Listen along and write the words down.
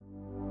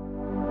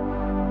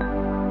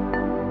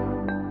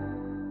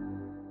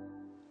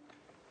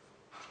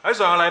喺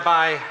上個禮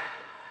拜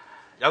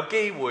有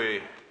機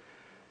會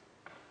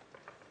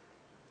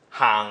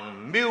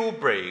行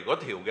Millbrae 嗰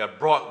條嘅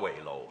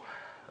Broadway 路，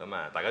咁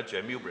啊，大家住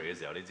喺 Millbrae 嘅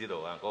時候，你知道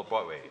啊，嗰個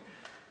Broadway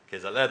其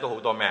實咧都好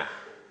多咩啊？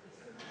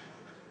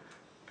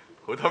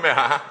好多咩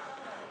嚇？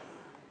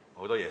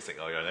好多嘢食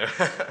啊！樣嘢，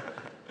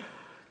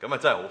咁啊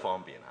真係好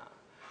方便啊！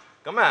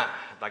咁啊，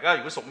大家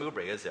如果熟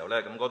Millbrae 嘅時候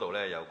咧，咁嗰度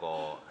咧有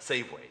個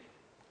Safeway。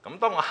咁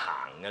當我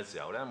行嘅時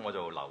候咧，我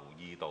就留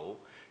意到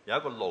有一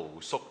個露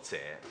宿者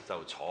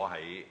就坐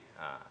喺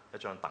一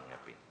張凳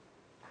入邊。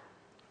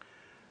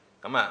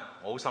咁啊，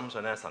我好深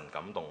信咧，神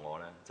感動我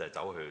咧，就係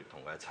走去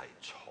同佢一齊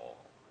坐，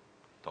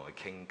同佢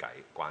傾偈，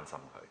關心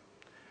佢。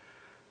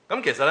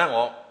咁其實咧，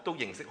我都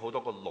認識好多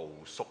個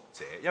露宿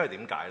者，因為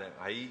點解咧？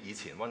喺以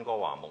前溫哥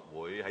華牧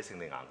會喺聖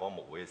地牙哥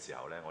牧會嘅時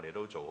候咧，我哋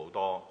都做好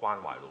多關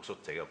懷露宿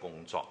者嘅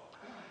工作。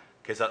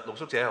其實露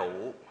宿者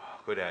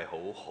佢哋係好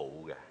好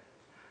嘅。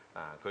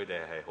佢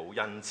哋係好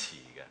恩慈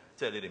嘅，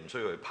即係你哋唔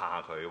需要去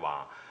怕佢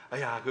話，哎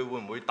呀，佢會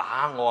唔會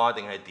打我啊？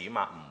定係點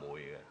啊？唔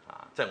會嘅，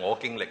即係我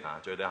經歷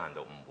最低限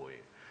度唔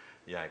會，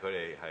而係佢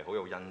哋係好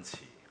有恩慈，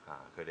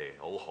佢哋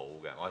好好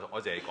嘅。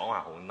我淨係講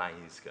話好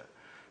nice 嘅。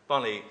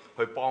當你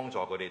去幫助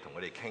佢哋，同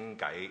佢哋傾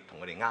偈，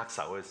同佢哋握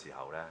手嘅時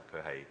候咧，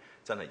佢係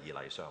真係以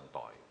禮相待。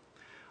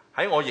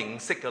喺我認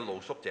識嘅露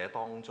宿者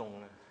當中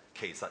咧，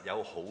其實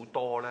有好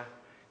多咧，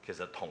其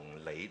實同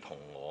你同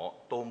我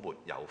都沒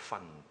有分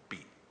別。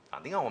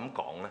點解我咁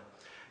講呢？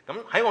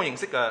咁喺我認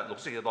識嘅露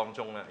宿者當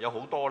中咧，有好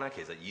多咧，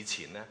其實以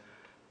前咧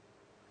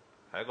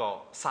係一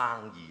個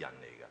生意人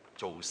嚟嘅，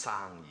做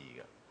生意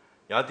嘅；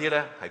有一啲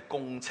咧係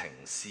工程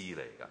師嚟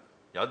嘅；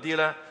有啲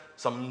咧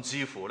甚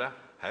至乎咧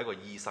係一個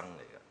醫生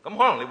嚟嘅。咁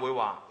可能你會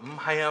話唔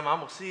係啊，馬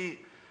牧師，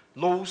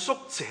露宿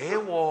者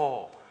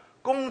喎，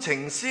工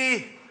程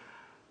師，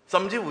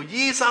甚至乎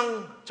醫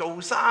生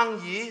做生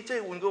意，即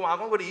係換句話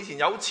講，佢哋以前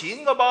有錢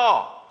㗎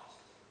噃。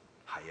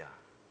係啊。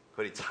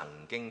佢哋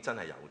曾經真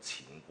係有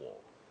錢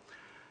過，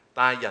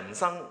但係人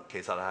生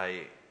其實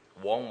係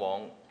往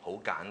往好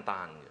簡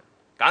單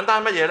嘅。簡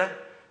單乜嘢呢？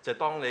就係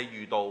當你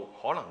遇到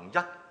可能一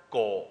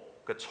個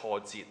嘅挫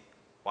折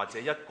或者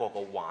一個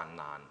嘅患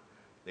難，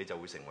你就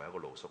會成為一個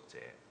露宿者。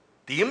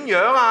點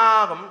樣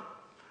啊？咁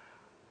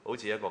好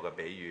似一個嘅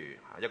比喻，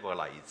一個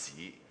嘅例子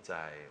就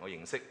係我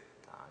認識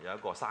有一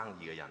個生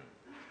意嘅人，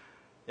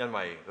因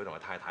為佢同佢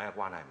太太嘅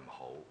關係唔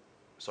好，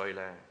所以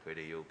咧佢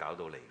哋要搞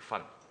到離婚。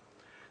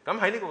咁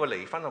喺呢個嘅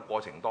離婚嘅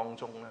過程當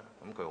中咧，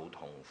咁佢好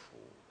痛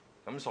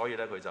苦，咁所以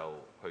咧佢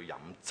就去飲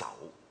酒，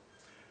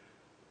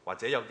或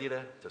者有啲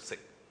咧就食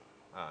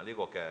呢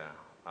個嘅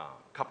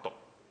吸毒，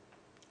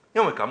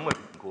因為咁嘅緣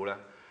故咧，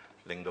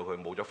令到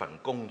佢冇咗份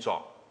工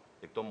作，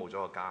亦都冇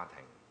咗個家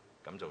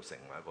庭，咁就成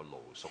為一個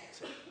露宿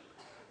者。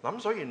咁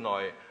所以原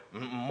來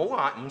唔好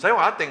話，唔使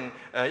話一定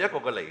一個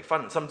嘅離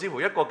婚，甚至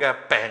乎一個嘅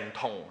病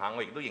痛嚇，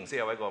我亦都認識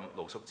有一個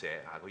露宿者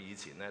嚇，佢以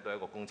前咧都係一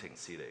個工程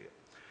師嚟嘅。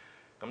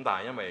咁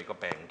但係因為個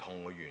病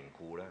痛嘅緣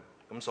故咧，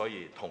咁所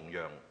以同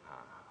樣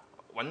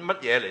揾乜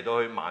嘢嚟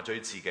到去麻醉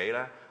自己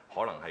咧，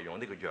可能係用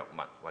呢個藥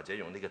物或者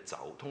用呢個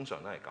酒，通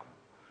常都係咁。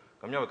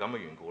咁因為咁嘅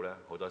緣故咧，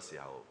好多時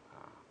候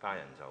家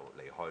人就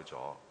離開咗，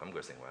咁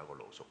佢成為一個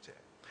露宿者。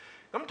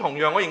咁同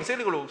樣我認識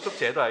呢個露宿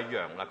者都係一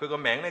樣啦，佢個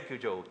名咧叫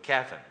做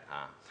Gavin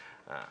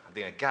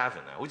定係 Gavin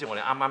啊？好似我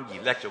哋啱啱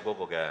elect 咗嗰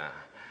個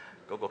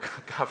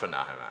Gavin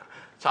係咪？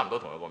差唔多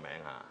同一個名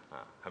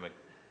係咪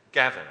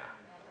Gavin 啊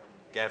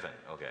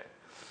 ？Gavin，OK。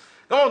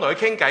咁我同佢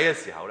傾偈嘅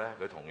時候咧，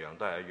佢同樣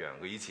都係一樣。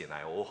佢以前係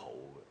好好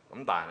嘅，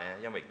咁但係咧，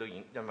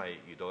因為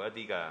遇到一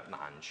啲嘅難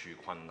處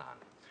困難，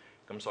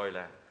咁所以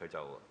咧佢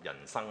就人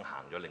生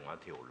行咗另外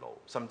一條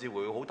路，甚至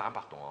會好坦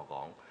白同我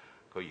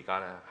講，佢而家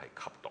咧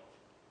係吸毒，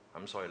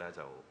咁所以咧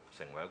就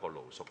成為一個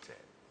露宿者。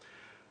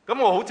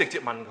咁我好直接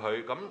問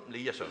佢：咁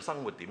你日常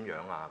生活點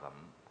樣啊？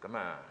咁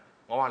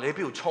我話你喺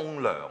邊度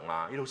沖涼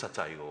啊？呢度好實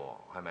際嘅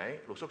喎，係咪？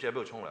露宿者喺邊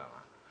度沖涼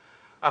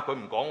啊？佢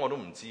唔講我都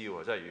唔知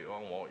喎，即係如果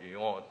我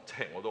即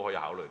係我都可以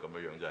考慮咁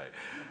樣，即係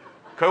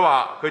佢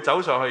話佢走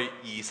上去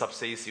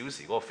24小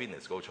時嗰個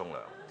fitness 嗰度沖涼。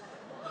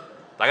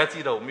大家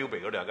知道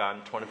Millbrae 嗰度有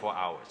間24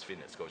 hours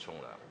fitness 嗰度沖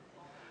涼。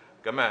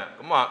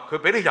咁話佢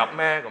俾你入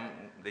咩？咁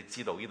你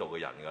知道呢度嘅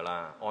人㗎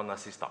啦，honor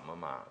system 啊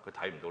嘛，佢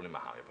睇唔到你咪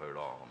行入去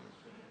咯。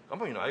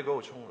咁原來喺嗰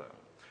度沖涼。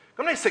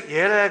咁你食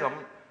嘢咧？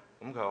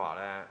咁佢話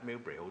咧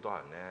Millbrae 好多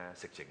人咧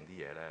食剩啲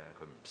嘢咧，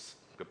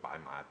佢擺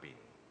埋一邊，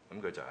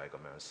咁佢就係咁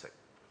樣食。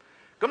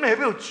咁你喺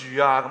邊度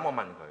住啊？咁我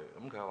問佢，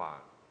咁佢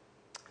話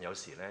有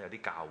時咧有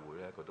啲教會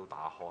咧佢都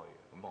打開，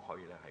咁我可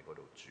以咧喺嗰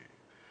度住。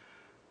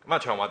咁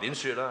長話短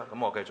説啦，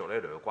咁我繼續咧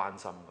嚟到關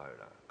心佢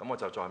啦。咁我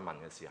就再問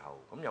嘅時候，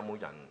咁有冇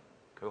人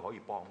佢可以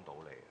幫到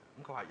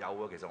你？咁佢話有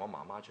啊，其實我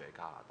媽媽住喺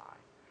加拿大。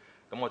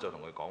咁我就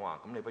同佢講話，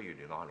咁你不如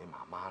聯絡下你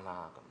媽媽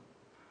啦。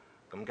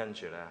咁跟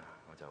住咧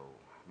我就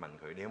問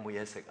佢：你有冇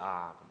嘢食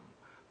啊？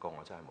咁講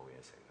我真係冇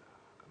嘢食啊。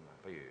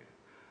咁不如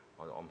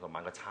我就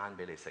買個餐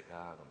俾你食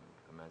啊。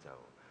咁咧就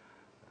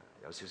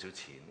有少少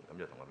錢，咁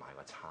就同佢買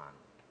個餐，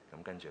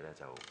咁跟住咧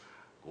就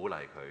鼓勵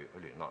佢去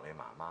聯絡你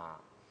媽媽，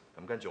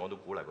咁跟住我都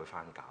鼓勵佢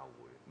返教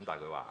會，咁但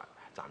係佢話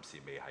暫時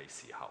未係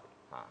時候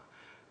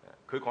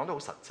佢講得好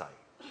實際，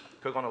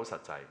佢講得好實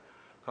際。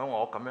佢話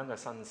我咁樣嘅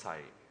身世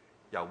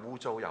又污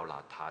糟又邋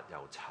遢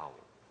又臭，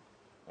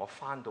我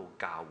翻到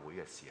教會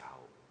嘅時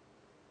候，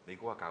你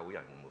估下教會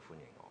人會唔會歡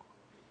迎我？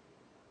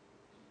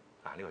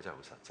呢個真係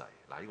好實際。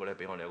呢個咧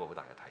俾我哋一個好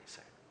大嘅提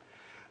醒。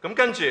咁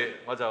跟住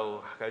我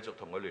就繼續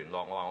同佢聯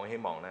絡，我話我希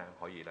望咧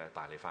可以咧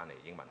帶你翻嚟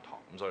英文堂。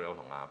咁所以我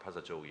同阿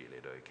Pastor Joey 嚟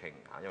到去傾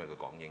嚇，因為佢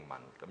講英文。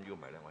咁如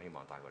果唔係咧，我希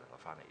望帶佢能夠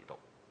翻嚟呢度。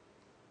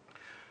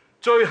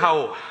最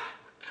後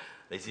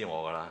你知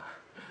我㗎啦，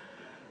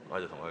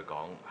我就同佢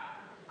講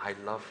I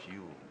love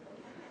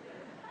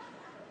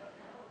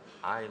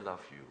you，I love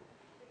you。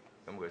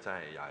咁佢真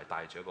係又係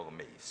帶住一個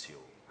微笑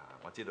啊！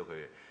我知道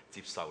佢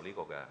接受呢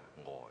個嘅愛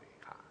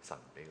嚇，神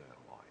俾佢嘅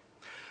愛。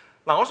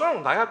嗱，我想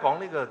同大家講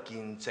呢個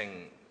見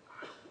證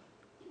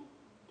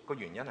個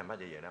原因係乜嘢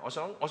嘢咧？我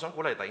想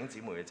鼓勵弟兄姊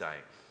妹嘅就係，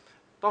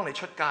當你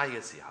出街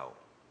嘅時候，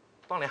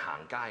當你行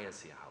街嘅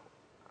時候，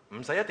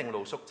唔使一定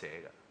露宿者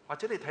嘅，或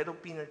者你睇到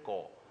邊一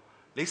個，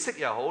你識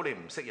又好，你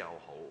唔識又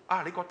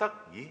好，你覺得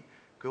咦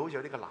佢好似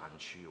有呢個難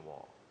處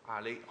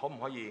喎，你可唔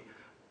可以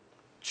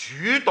主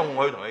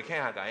動去同佢傾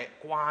下偈，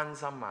關心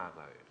下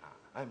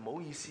佢唔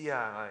好意思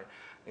啊，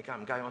你介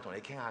唔介意我同你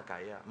傾下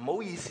偈啊？唔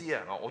好意思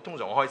啊，我通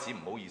常開始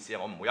唔好意思啊，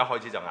我唔會一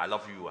開始就I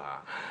love you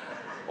啊。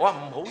我話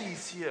唔好意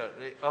思啊，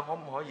你可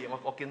唔可以？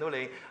我見到你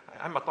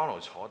喺麥當勞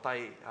坐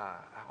低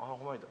我可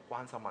唔可以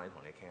關心下你，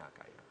同你傾下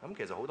偈啊？咁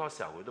其實好多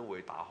時候佢都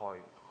會打開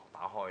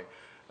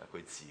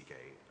佢自己。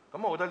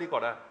咁我覺得呢個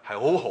咧係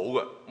好好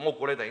嘅。咁我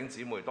鼓勵弟兄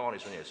姊妹，當我哋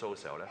信耶穌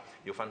嘅時候咧，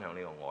要分享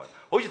呢個愛。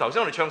好似頭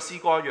先我哋唱詩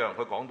歌一樣，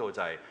佢講到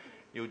就係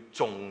要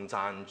頌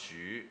讚主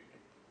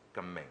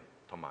嘅名，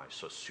同埋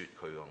述説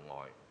佢嘅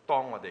愛。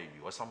當我哋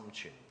如果心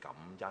存感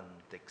恩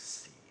的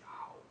時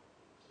候，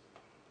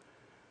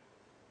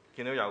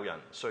見到有人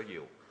需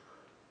要，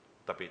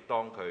特別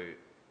當佢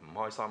唔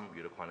開心、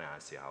遇到困難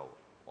嘅時候，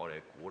我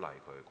哋鼓勵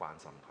佢、關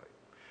心佢。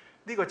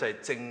呢個就係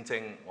正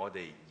正我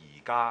哋而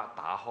家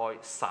打開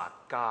撒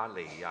迦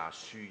利亞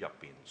書入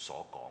邊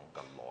所講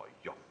嘅內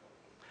容。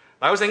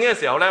有聖經嘅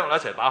時候咧，我哋一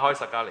齊打開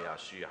撒迦利亞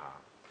書下。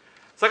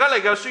撒迦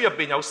利亞書入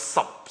邊有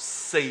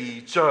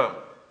14章，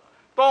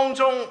當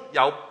中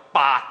有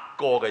8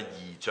個嘅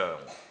異象，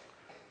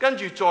跟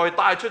住再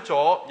帶出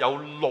咗有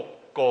6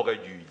個嘅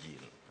預言。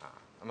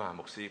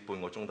牧師半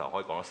個鐘頭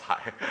可以講得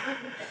晒，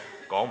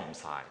講唔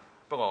晒，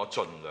不過我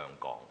盡量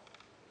講。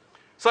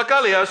撒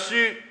迦利亞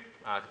書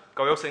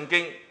舊約聖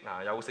經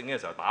有聖經嘅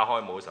時候打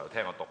開，冇嘅時候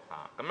聽我讀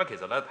下。咁咧其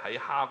實咧喺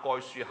哈該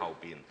書後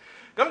邊，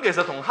咁其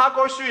實同哈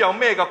該書有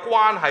咩嘅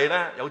關係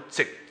咧？有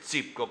直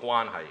接嘅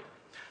關係。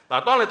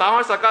當你打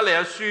開撒迦利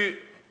亞書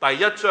第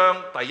1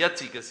章第1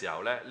節嘅時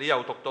候咧，你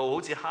又讀到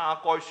好似哈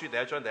該書第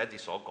1章第1節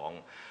所講，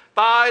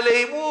大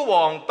利烏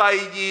王第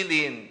2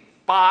年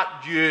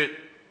8月。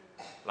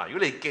如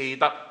果你記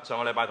得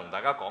上個禮拜同大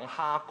家講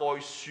哈該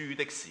書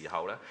的時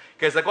候咧，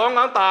其實講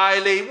緊大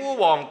利烏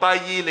王第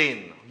2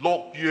年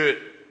6月，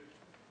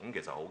咁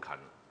其實好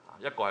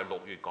近，一個係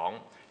6月講，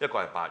一個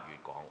係8月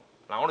講。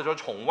我哋再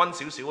重溫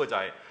少少嘅就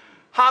係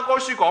哈該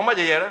書講乜嘢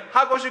嘢咧？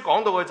哈該書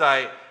講到嘅就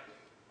係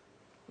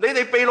你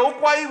哋被擄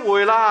歸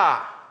回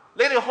啦，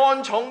你哋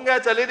看重嘅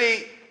就係你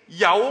哋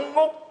有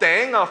屋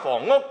頂嘅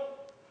房屋，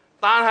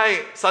但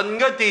係神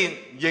嘅殿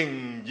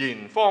仍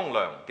然荒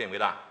涼，記唔記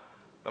得？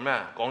咁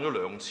咧講咗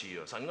2次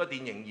啊！神嘅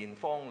殿仍然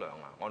荒涼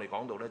啊！我哋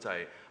講到咧就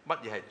係乜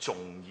嘢係重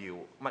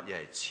要，乜嘢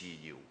係次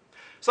要。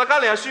撒迦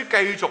利亞書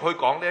繼續去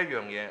講呢一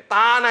樣嘢，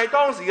但係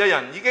當時嘅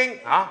人已經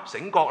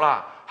醒覺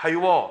啦，係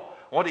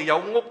我哋有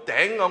屋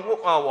頂嘅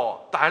屋啊，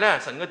但係咧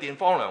神嘅殿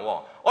荒涼，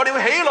我哋要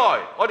起來，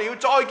我哋要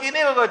再建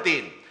呢個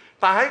殿。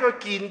但係喺個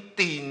建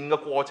殿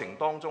嘅過程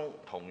當中，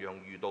同樣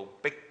遇到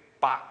逼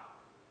迫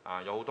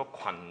有好多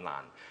困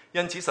難，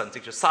因此神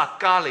藉住撒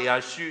迦利亞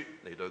書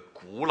嚟到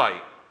鼓勵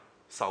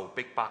受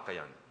逼迫嘅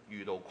人，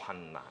遇到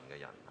困難嘅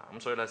人咁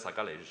所以咧，撒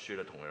迦利亞書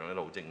咧同樣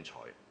都好精彩。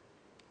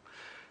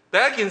第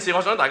一件事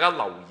我想大家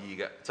留意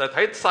嘅就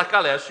係睇撒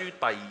迦利亞書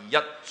第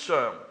1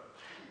章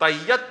第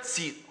1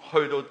節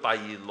去到第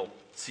6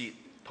節，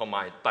同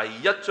埋第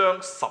1章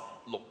16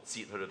節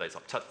去到第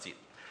17節。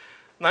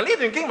呢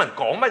段經文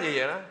講乜嘢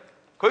嘢咧？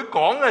佢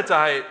講嘅就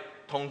係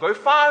同佢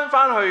翻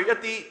去一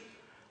啲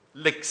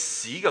歷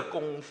史嘅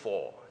功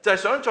課，就係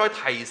想再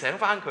提醒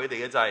翻佢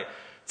哋嘅就係。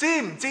知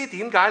唔知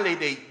點解你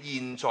哋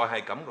現在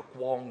係咁嘅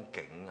光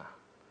景啊？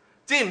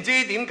知唔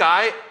知點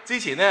解之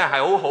前咧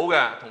係好好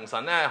嘅，同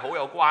神咧好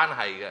有關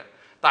係嘅，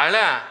但係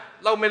咧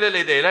後尾咧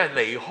你哋咧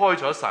離開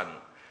咗神，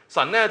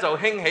神咧就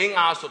興起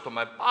亞述同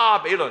埋巴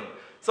比倫，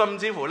甚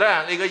至乎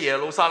咧你嘅耶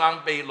路撒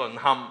冷被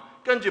淪陷，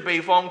跟住被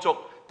放逐，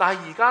但係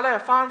而家咧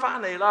翻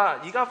嚟啦，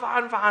而家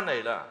翻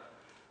嚟啦。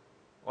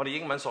我哋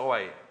英文所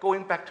謂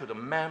going back to the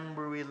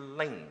memory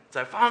lane， 就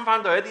係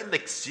翻到一啲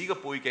歷史嘅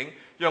背景，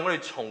讓我哋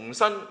重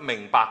新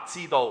明白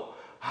知道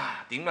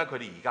點解佢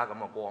哋而家咁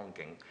嘅光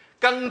景。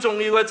更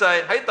重要嘅就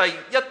係喺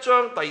第1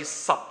章第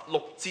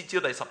16節至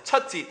第17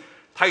節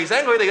提醒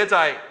佢哋嘅就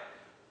係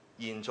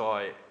現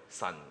在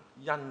神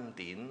恩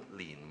典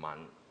憐憫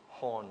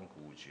看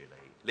顧住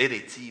你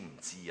哋知唔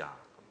知啊？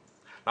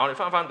我哋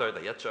翻到去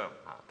第1章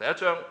第1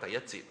章第1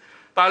節，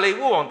大利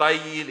烏王第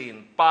2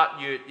年8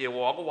月，耶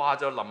和華嘅話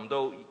就臨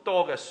到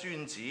多嘅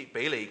孫子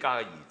比利家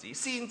嘅兒子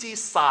先知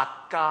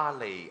撒迦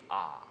利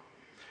亞。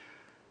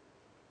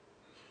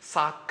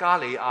撒迦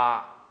利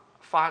亞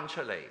翻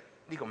出嚟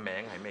呢個名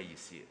係咩意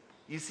思？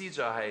意思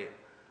就係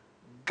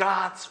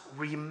God's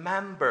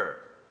remember，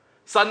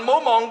 神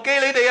冇忘記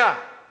你哋啊，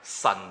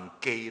神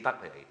記得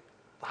你。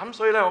咁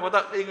所以咧，我覺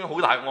得呢已經好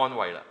大安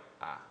慰啦。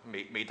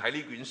未睇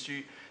呢卷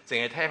書，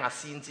淨係聽下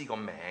先知個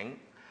名。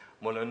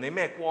無論你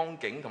咩光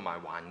景同埋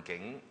環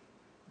境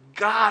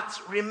 ，God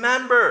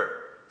remember，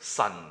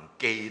 神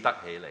記得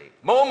起你，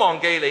冇忘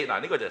記你。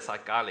嗱，呢個就係撒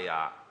迦利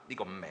亞呢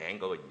個名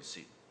嗰個意思。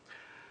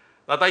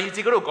嗱，第2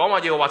節嗰度講話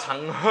要話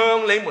曾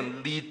向你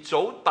們列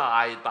祖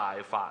大大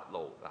發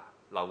怒。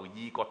留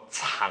意個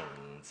曾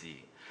字，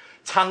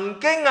曾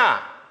經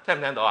啊，聽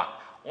唔聽到啊？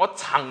我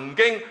曾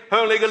經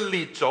向你嘅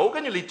列祖，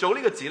跟住列祖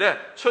呢個字咧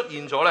出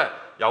現咗咧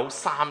有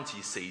3次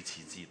4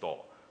次之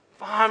多。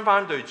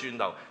翻對轉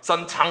頭，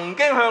神曾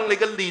經向你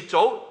嘅列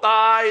祖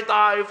大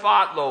大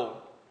發怒，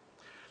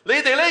你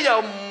哋咧又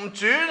唔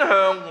轉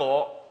向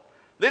我，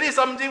你哋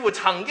甚至乎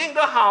曾經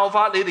都效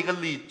法你哋嘅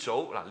列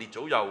祖。嗱，列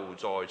祖又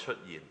再出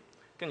現，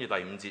跟住第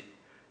5節，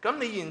咁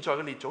你現在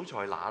嘅列祖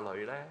在哪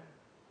裏呢？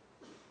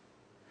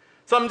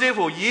甚至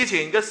乎以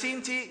前嘅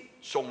先知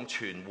仲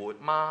存活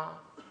嗎？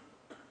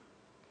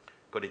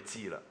佢哋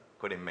知啦，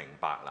佢哋明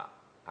白啦，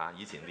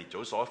以前列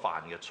祖所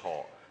犯嘅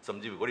錯，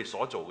甚至乎佢哋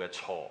所做嘅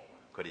錯。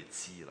佢哋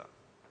知啦，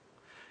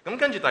咁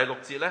跟住第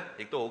6節咧，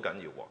亦都好緊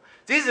要喎。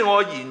只是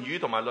我言語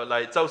同埋律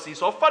例，就是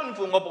所吩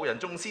咐我僕人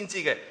眾先知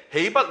嘅，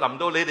豈不臨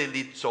到你哋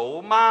列祖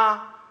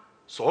嗎？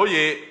所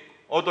以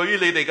我對於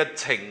你哋嘅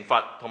懲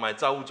罰同埋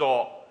咒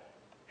詛，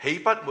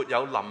豈不沒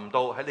有臨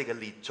到喺你嘅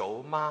列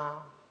祖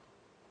嗎？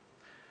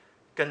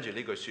跟住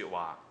呢句説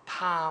話，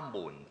他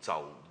們就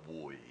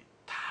回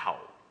頭。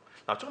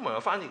嗱，中文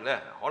嘅翻譯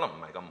咧，可能唔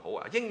係咁好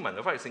啊。英文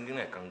嘅翻譯聖經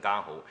咧更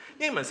加好。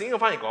英文聖經嘅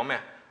翻譯講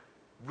咩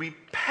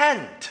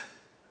？Repent，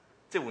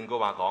 即係換句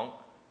話講，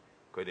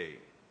佢哋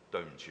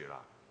對唔住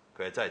啦，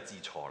佢係真係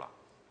知錯啦，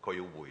佢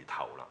要回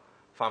頭啦，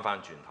翻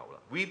轉頭啦。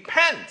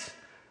Repent，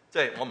 即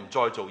係我唔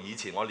再做以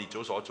前我列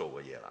祖所做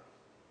嘅嘢啦。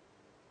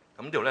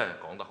咁呢度咧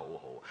講得好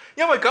好，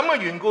因為咁嘅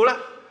緣故咧，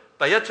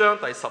第1章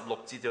第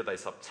16節到第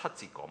17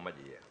節講乜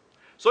嘢？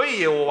所以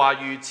耶和華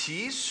如此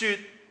説：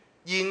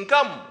現今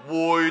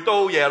回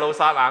到耶路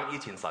撒冷。以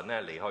前神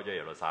咧離開咗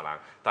耶路撒冷，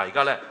但係而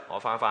家咧我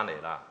翻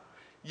嚟啦。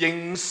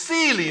仍施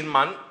憐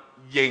憫，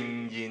仍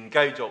然繼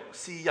續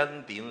施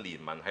恩典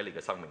憐憫喺你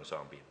嘅生命上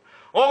邊。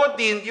我個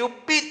殿要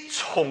必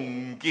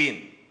重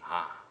建。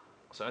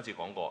上一次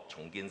講過，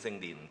重建聖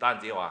殿唔單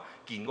止話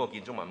建嗰個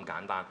建築物咁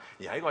簡單，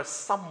而喺個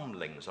心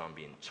靈上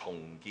邊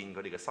重建佢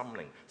哋嘅心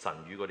靈，神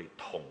與佢哋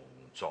同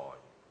在。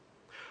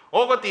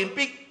我個殿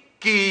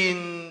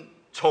必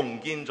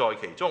重建在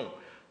其中，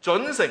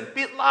準城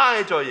必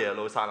拉在耶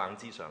路撒冷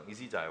之上。意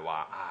思就係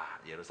話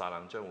耶路撒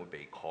冷將會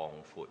被擴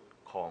闊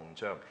擴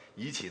張，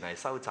以前係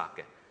收窄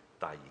嘅，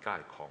但係而家係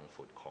擴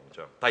闊擴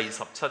張。第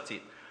17節，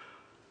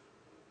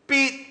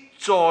必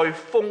再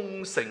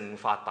豐盛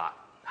發達。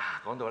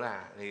講到咧，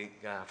你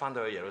翻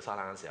到去耶路撒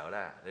冷嘅時候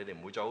咧，你哋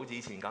唔會再好似以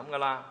前咁噶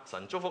啦。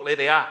神祝福你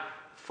哋啊，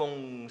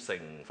豐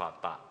盛發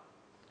達。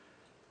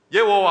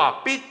耶和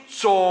華必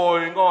再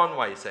安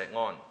慰錫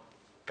安，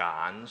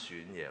揀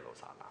選耶路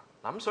撒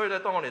冷。咁所以咧，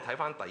當我哋睇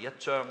翻第1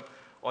章，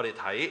我哋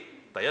睇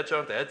第1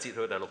章第1節去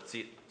第6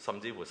節，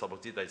甚至乎16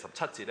節第17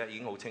節咧，已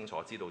經好清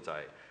楚知道就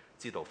係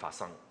知道發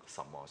生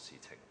什麼事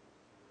情。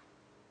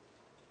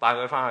帶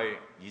佢翻去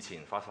以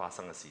前發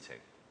生嘅事情，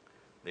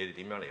你哋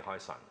點樣離開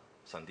神？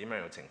神點樣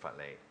要懲罰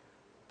你？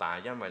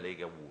但係因為你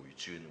嘅回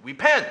轉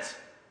repent，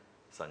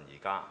 神而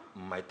家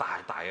唔係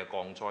大大嘅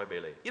降災俾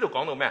你。呢度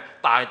講到咩？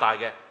大大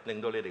嘅令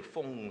到你哋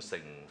豐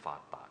盛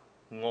發達、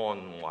安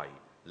慰、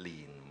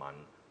憐憫、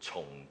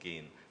重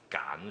建、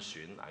揀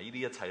選。呢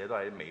啲一切都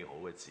係啲美好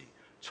嘅字，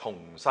重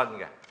新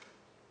嘅，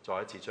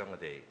再一次將佢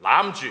哋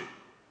攬住，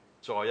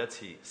再一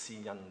次施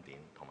恩典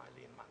同埋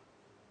憐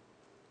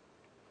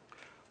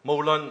憫。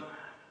無論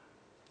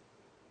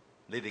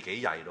你哋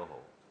幾曳都好，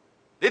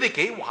你哋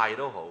幾壞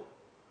都好，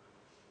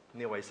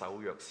呢位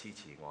守約施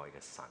慈愛嘅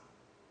神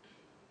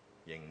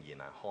仍然係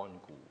看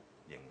顧，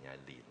仍然係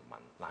憐憫。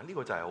嗱，呢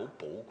個就係好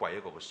寶貴一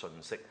個嘅信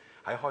息，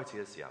喺開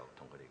始嘅時候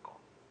同佢哋講。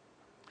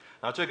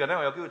嗱，最近咧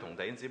我有機會同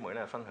弟兄姊妹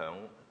咧分享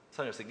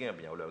新約聖經入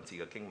邊有2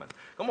節嘅經文，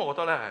咁我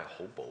覺得咧係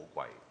好寶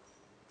貴。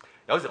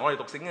有時我哋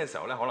讀聖經嘅時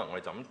候咧，可能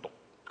我哋就咁讀，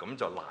咁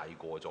就賴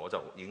過咗，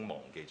就已經忘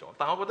記咗。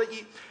但係我覺得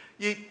呢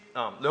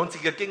2節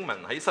嘅經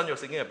文喺新約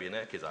聖經入邊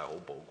咧，其實係好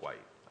寶貴。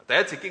第一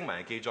節經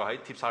文係記載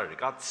喺帖撒羅尼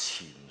迦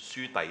前書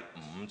第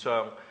5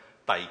章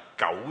第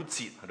9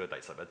節去到第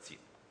11節。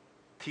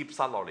帖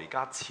撒羅尼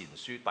迦前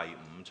書第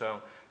5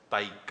章第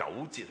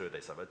9節去到第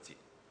11節。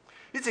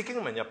呢節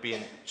經文入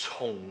邊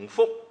重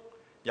複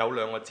有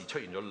2個字出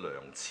現咗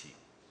2次。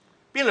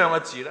邊2個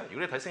字呢？如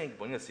果你睇聖經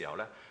本嘅時候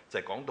呢，就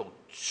係講到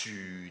注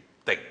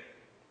定。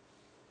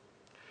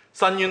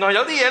神原來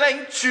有啲嘢咧已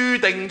經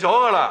注定咗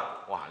噶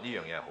啦。哇！呢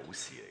樣嘢係好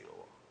事嚟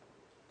嘅，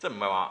即係唔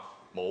係話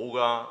冇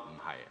噶，唔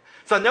係。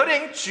神有啲已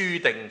經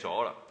注定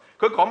咗啦，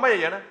佢講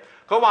乜嘢呢？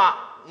佢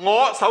話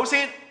我首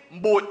先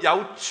沒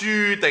有注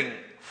定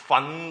憤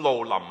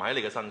怒臨喺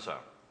你嘅身上。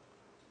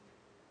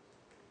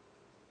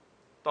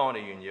當我哋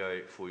願意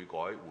去悔改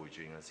回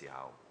轉嘅時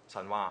候，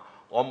神話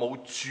我冇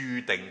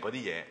注定嗰啲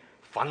嘢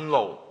憤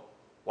怒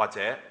或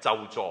者咒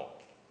詛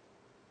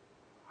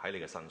喺你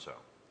嘅身上，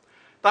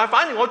但係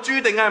反而我注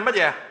定嘅係乜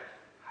嘢？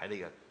喺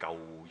你嘅救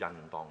恩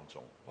當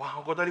中。哇！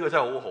我覺得呢個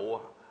真係好好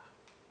啊！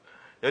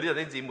有啲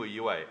弟兄姊妹以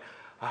為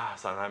啊，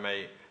神係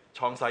咪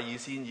創世以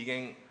先已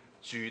經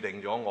注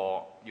定咗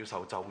我要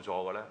受咒詛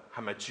嘅咧？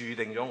係咪注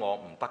定咗我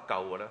唔得救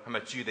嘅咧？係咪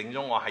注定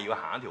咗我係要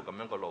行一條咁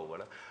樣嘅路嘅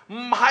咧？唔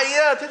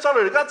係啊！帖撒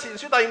羅尼迦前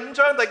書第5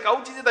章第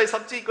9節至第10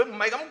節，佢唔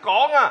係咁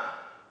講啊！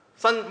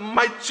神唔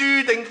係注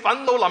定憤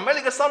怒臨喺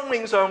你嘅生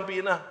命上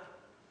邊啊，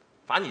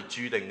反而注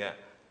定嘅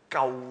救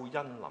恩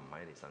臨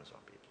喺你身上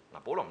邊。嗱，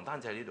保羅唔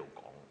單止喺呢度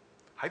講，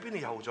喺邊度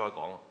又再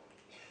講？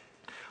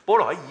保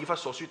羅喺以弗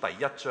所書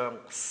第1章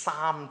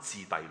3至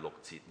第6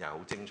節又係好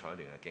精彩一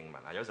段嘅經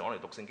文啊！有時我哋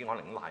讀聖經可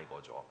能已經拉過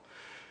咗。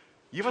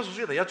以弗所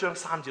書第1章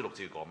3至6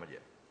節講乜嘢？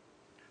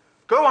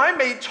佢話喺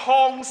未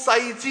創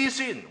世之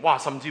先，哇！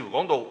甚至乎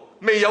講到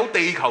未有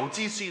地球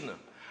之先啊！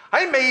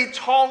喺未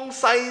創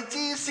世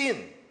之先，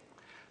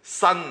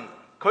神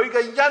佢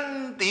嘅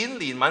恩典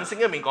憐憫，聖經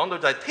入面講到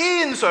就係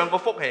天上個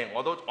福氣，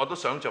我都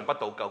想像不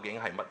到究竟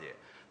係乜嘢。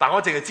但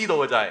我淨係知道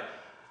嘅就係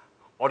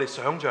我哋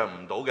想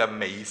像唔到嘅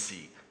美事。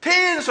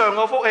天上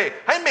個福氣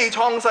喺未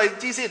創世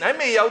之先，喺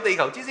未有地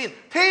球之先，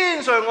天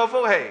上個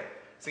福氣，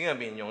聖經入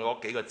面用咗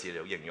幾個字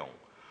嚟形容，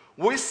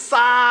會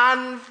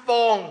散放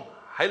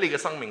喺你嘅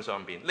生命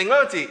上邊。另外一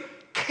個字，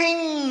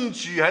傾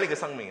注喺你嘅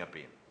生命入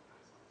邊。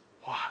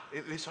哇！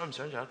你想唔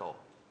想像得到？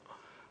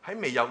喺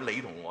未有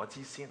你同我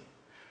之先，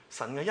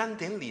神嘅恩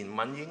典憐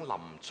憫已經臨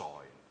在。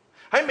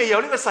喺未有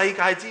呢個世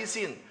界之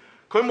先，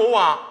佢冇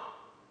話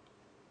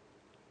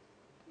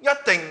一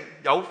定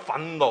有憤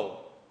怒。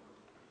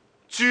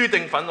注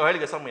定憤怒喺你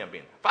嘅生命入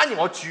邊，反而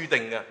我注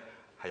定嘅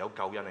係有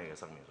救恩喺你嘅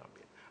生命上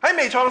邊。喺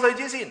未創世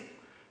之前，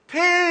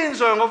天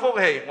上嘅福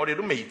氣我哋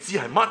都未知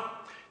係乜，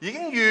已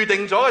經預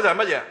定咗嘅就係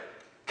乜嘢？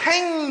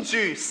傾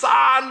注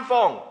散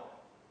放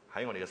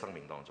喺我哋嘅生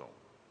命當中，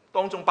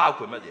當中包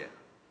括乜嘢？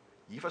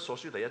以弗所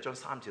書第1章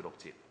3至6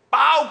節，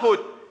包括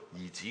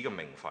兒子嘅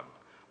名分，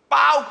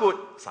包括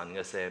神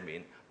嘅赦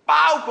免，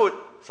包括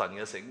神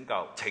嘅拯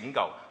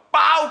救，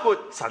包括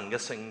神嘅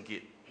聖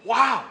潔。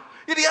哇！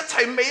呢啲一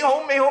切美好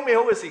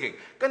嘅事情，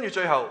跟住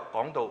最後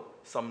講到，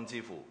甚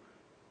至乎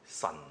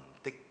神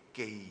的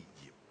基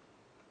業，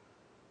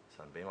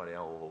神俾我哋一個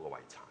好好嘅遺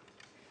產。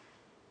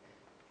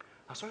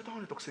所以當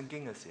我哋讀聖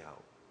經嘅時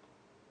候，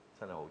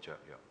真係好雀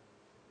躍，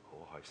好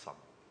開心，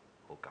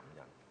好感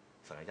恩。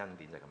神嘅恩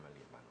典就係咁樣憐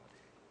憫我哋。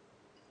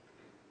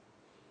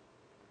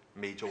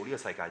未做呢個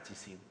世界之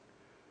先，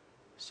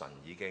神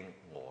已經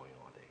愛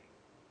我哋，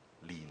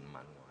憐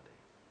憫我哋，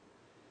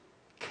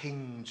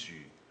傾注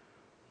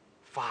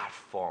發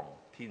放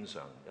天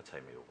上一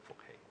切美好嘅福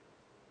氣。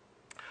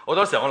好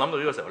多時候我諗到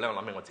呢個時候咧，我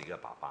諗起我自己嘅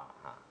爸爸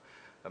嚇。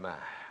咁啊，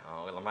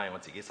我諗翻起我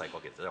自己細個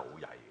其實真係好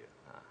曳嘅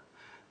嚇。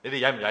你哋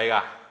曳唔曳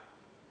㗎？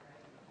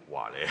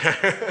話你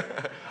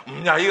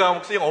唔曳㗎，牧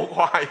師我好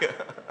乖嘅，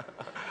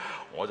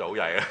我就好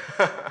曳啊。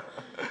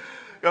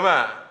咁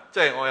啊，即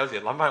係我有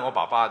時諗翻起我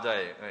爸爸，真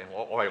係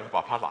我為我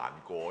爸爸難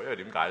過，因為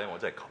點解咧？我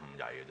真係咁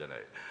曳嘅真係。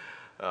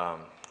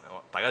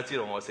大家知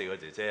道我4個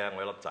姐姐啊，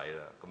我一粒仔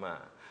啦。咁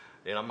啊。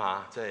你諗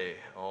下，即係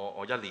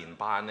我1年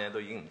班咧，都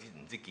已經唔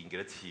知見幾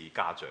多次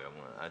家長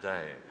啦！真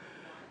係，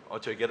我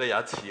最記得有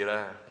一次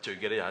咧，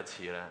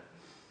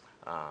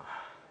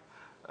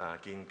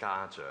見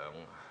家長，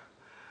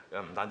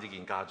唔單止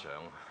見家長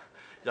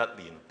，1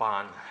年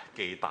班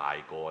記大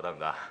個得唔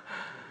得？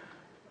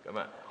咁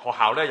啊，學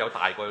校咧有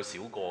大個有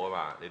小個啊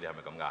嘛，你哋係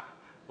咪咁㗎？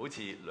好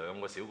似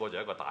2個小個就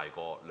1個大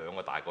個，2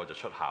個大個就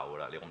出校㗎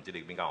啦。我唔知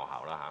你邊間學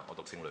校啦嚇，我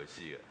讀聖女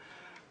師嘅。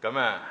咁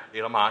啊，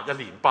你諗下，1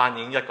年班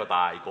已經1個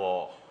大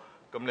個，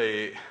咁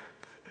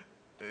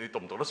你讀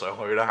唔讀得上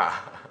去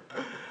啦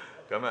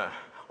嚇？咁啊，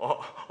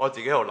我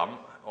自己喺度諗，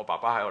我爸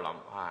爸喺度諗，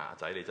阿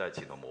仔你真係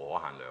前途無可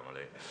限量啊你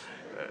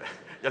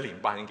！1年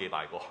班已經幾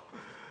大個，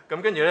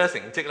咁跟住咧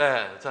成績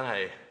咧真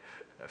係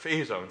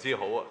非常之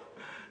好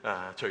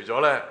啊！除咗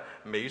咧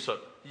美術、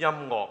音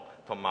樂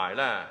同埋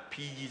咧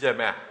P.E. 即係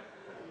咩啊？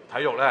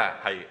體育咧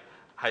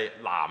係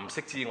藍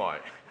色之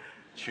外。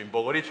全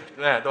部嗰啲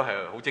咧都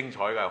係好精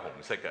彩嘅，係紅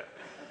色嘅。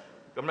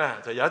咁咧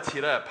就有一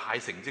次咧派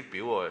成績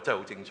表喎，真係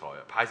好精彩啊！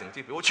派成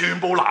績表全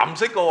部藍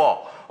色嘅喎，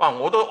哇！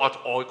我都咁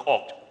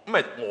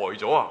咪呆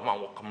咗啊！哇！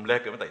我咁叻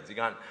嘅咩？突然之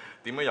間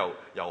點解由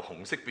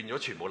紅色變咗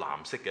全部藍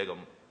色嘅咁？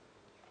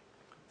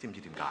知唔知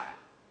點解？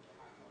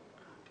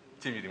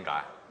知唔知點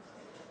解？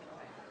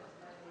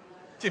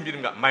知唔知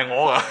點解？唔係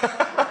我㗎，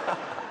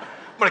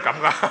乜你咁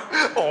㗎？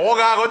我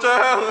㗎嗰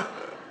張。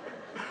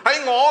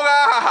係我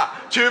㗎，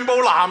全部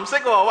藍色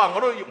喎！哇，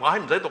我喺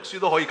唔使讀書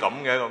都可以咁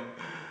嘅咁，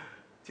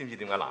知唔知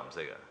點解藍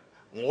色啊？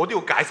我都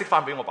要解釋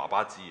翻俾我爸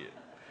爸知嘅，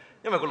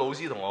因為個老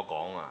師同我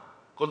講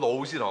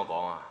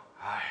啊，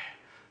唉，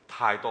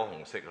太多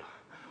紅色啦，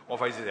我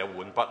費事成日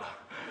換筆啊！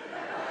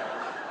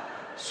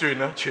算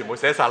啦，全部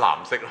寫晒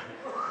藍色啦。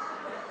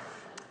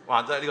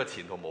哇！真係呢個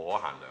前途無可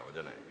限量啊！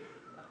真係，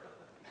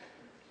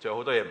仲有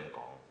好多嘢唔講，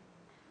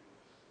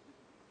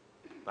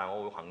但係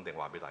我會肯定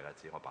話俾大家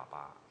知，我爸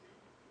爸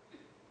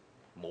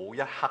冇一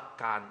刻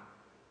間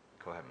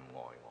佢係唔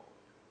愛我。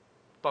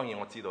當然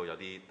我知道有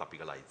啲特別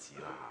嘅例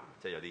子啦，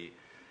即係有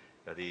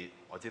啲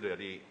我知道有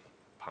啲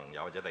朋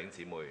友或者弟兄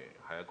姊妹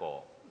係一個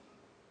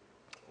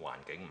環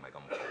境唔係咁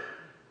好，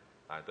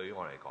但係對於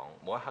我嚟講，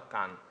冇一刻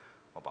間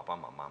我爸爸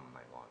媽媽唔係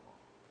愛我，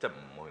即係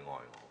唔會愛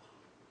我。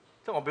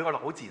即係我俾我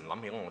好自然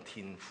諗起我嘅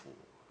天父，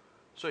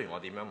雖然我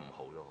點樣唔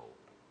好都好，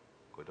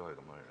佢都係咁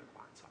樣嚟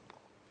關心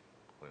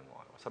我，去愛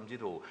我。甚至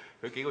到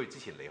佢幾個月之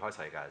前離開世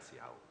界嘅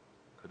時候，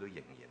佢都仍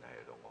然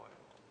係喺度愛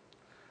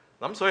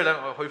我。咁所以咧，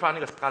我去翻呢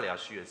個撒迦利亞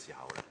書嘅時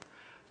候咧，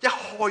一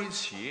開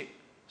始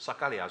撒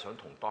迦利亞想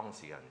同當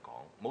時嘅人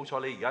講，冇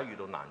錯，你而家遇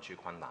到難處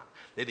困難，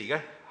你哋而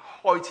家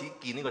開始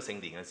建呢個聖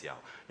殿嘅時候，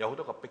有好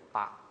多個逼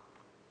迫，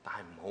但係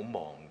唔好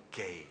忘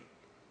記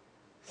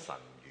神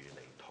與你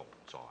同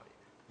在，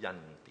恩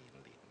典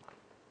憐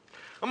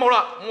憫。咁好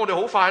啦，咁我哋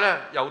好快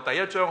咧，由第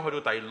一章去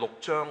到第6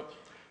章，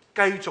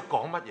繼續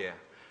講乜嘢？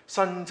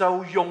神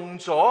就用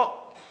咗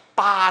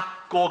8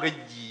個嘅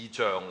異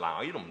象，嗱，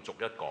我呢度唔逐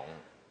一講。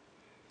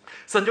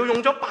神就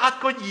用咗8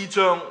個異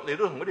象嚟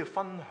到同佢哋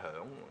分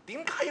享。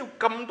點解要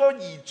咁多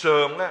異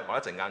象呢？我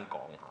一陣間講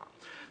下。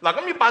嗱，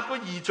咁呢8個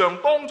異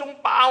象當中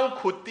包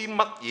括啲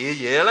乜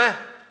嘢嘢呢？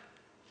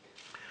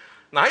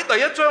嗱，喺第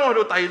一章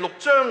去到第6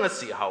章嘅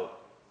時候，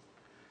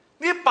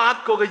呢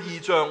8個嘅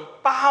異象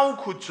包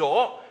括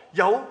咗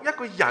有一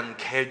個人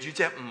騎住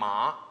隻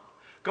馬，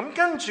咁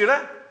跟住呢，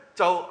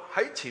就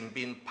喺前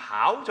邊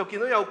跑，就見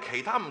到有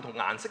其他唔同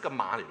顏色嘅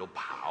馬嚟到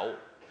跑。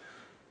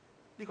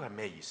呢個係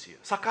咩意思啊？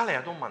撒迦利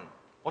亞都問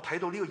我睇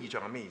到呢個異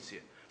象係咩意思？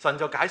神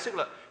就解釋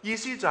啦，意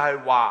思就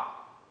係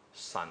話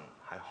神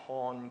係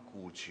看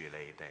顧住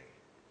你哋，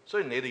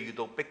雖然你哋遇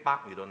到逼迫、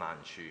遇到難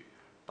處，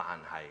但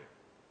係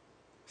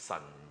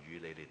神與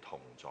你哋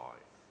同在，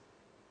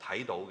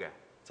睇到嘅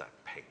就係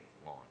平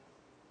安。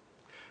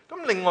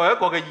咁另外一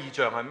個嘅異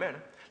象係咩呢？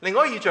另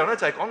外一個異象咧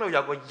就係講到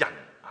有個人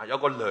啊，有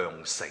個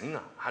量繩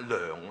啊，係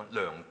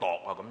量度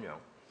啊咁樣。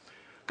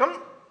咁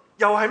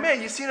又係咩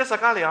意思咧？撒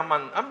迦利亞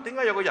問：咁點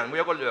解有個人會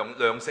有個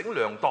量繩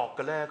量度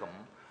嘅咧？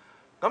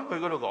咁佢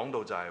嗰度講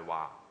到就係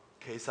話，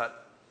其實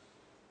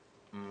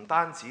唔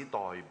單止代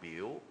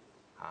表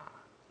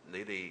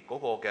你哋嗰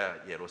個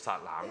嘅耶路撒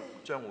冷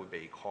將會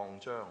被擴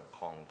張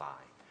擴大，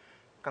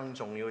更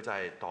重要就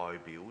係代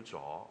表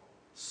咗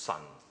神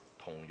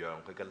同樣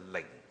佢嘅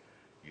靈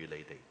與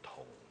你哋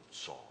同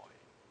在。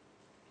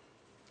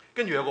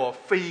跟住有個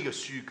飛嘅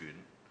書卷，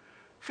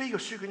飛嘅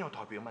書卷又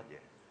代表乜嘢？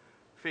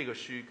飛嘅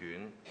書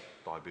卷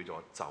代表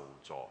咗咒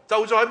詛，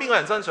咒詛喺邊個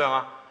人身上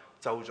啊？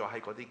咒詛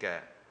喺嗰啲嘅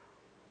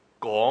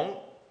講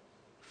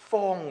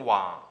謊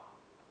話、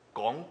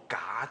講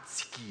假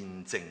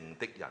見證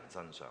的人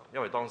身上，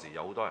因為當時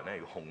有好多人咧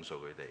要控訴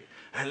佢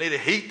哋，你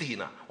哋起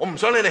殿啊，我唔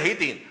想你哋起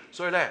殿，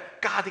所以咧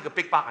加啲嘅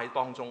逼迫喺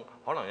當中，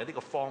可能有啲嘅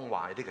謊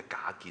話、有啲嘅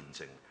假見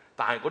證，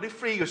但係嗰啲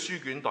飛嘅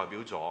書卷代表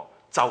咗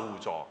咒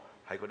詛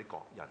喺嗰啲各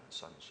人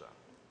身上。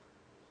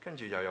跟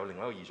住又有另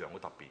外一個異象好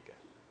特別嘅，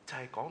就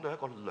係講到一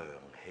個量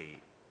器，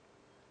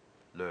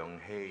量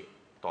器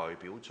代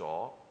表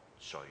咗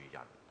罪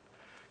人。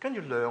跟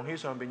住量器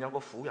上邊有個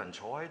婦人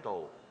坐喺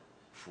度，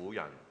婦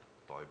人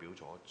代表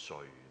咗罪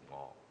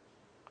惡。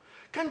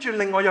跟住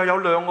另外又有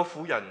2個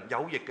婦人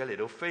有翼嘅嚟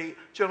到飛，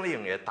將呢樣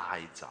嘢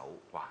帶走。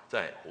哇！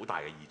真係好大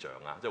嘅異象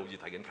啊！即係好似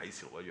睇緊啟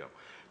示錄一樣。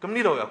咁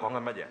呢度又講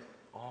緊乜嘢？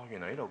哦，原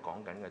來呢度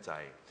講緊嘅就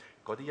係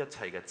嗰啲一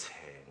切嘅邪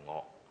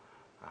惡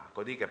啊，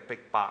嗰啲嘅逼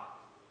迫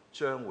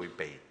將會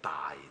被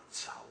帶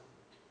走。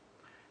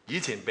以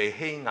前被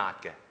欺壓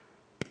嘅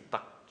得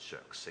着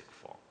釋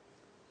放。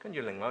跟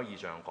住另外一個異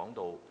象講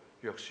到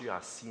約書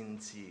亞先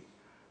知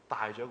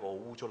帶咗一個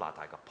污糟邋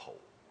遢嘅袍，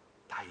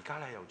但係而家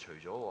咧又除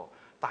咗喎，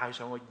帶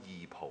上個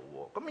義袍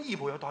喎。咁義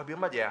袍又代表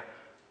乜嘢啊？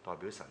代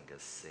表神嘅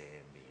赦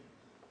免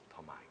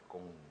同埋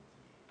公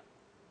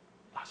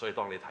義。嗱，所以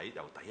當你睇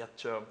由第1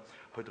章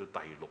去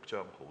到第6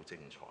章好精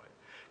彩。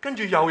跟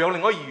住又有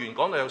另外一個異象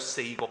講到有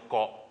4個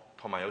角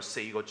同埋有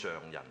4個匠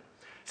人。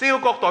4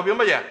個角代表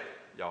乜嘢？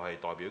又係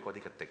代表嗰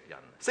啲嘅敵人。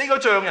4個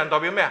匠人代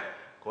表咩啊？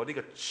嗰啲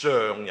嘅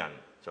匠人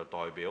就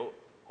代表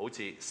好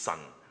似神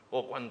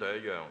嗰個軍隊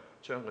一樣，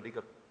將嗰啲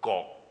嘅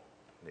角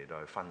嚟到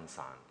去分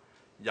散。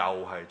又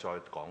係再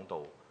講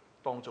到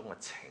當中嘅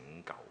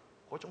拯救，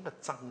嗰種嘅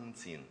爭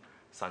戰，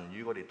神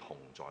與我哋同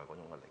在嗰種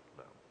嘅力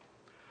量。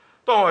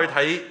當我去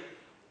睇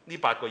呢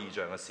8個異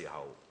象嘅時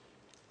候，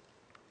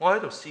我喺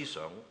度思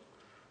想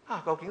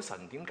究竟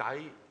神點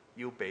解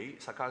要俾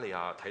撒迦利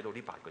亞睇到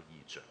呢8個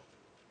異象？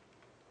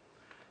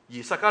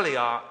而撒迦利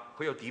亞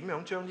佢又點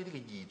樣將呢啲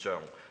嘅異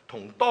象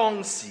同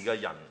當時嘅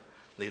人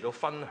嚟到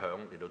分享，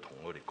嚟到同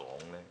我哋講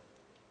呢？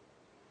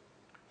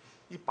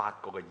呢8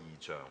個嘅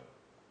異象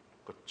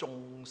個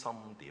中心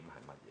點係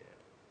乜嘢？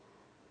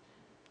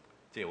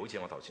即係好似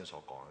我頭先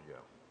所講一樣，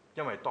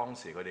因為當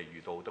時佢哋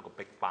遇到好多個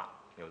逼迫，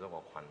有好多個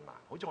困難，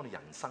好似我哋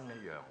人生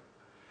一樣。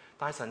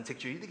但係神藉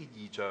住呢啲嘅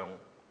異象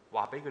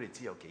話俾佢哋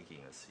知有幾件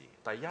嘅事。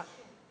第一，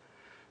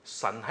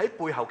神喺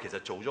背後其實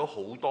做咗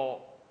好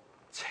多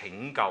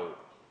拯救、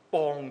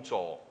幫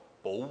助、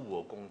保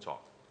護嘅工作，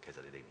其實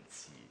你哋唔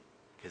知。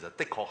其實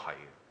的確係，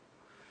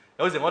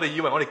有時我哋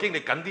以為我哋經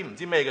歷緊啲唔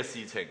知咩嘅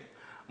事情，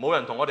冇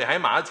人同我哋喺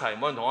埋一齊，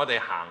冇人同我哋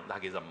行，但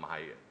係其實唔係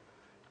嘅。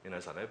原來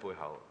神喺背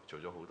後做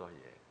咗好多嘢，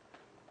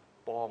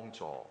幫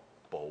助、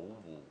保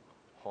護、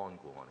看顧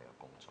我哋嘅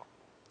工作。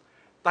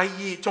第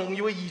二重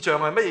要嘅異象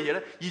係乜嘢嘢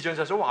咧？異象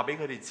就係想話俾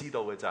佢哋知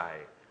道嘅就係、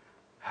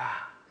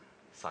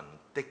神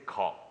的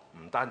確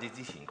唔單止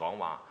之前講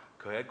話，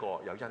佢係一個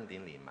有恩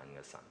典憐憫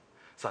嘅神。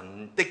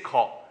神的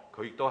確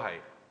佢亦都係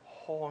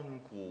看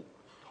顧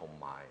同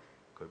埋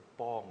佢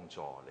幫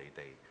助你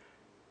哋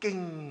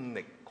經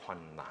歷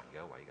困難嘅一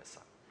位嘅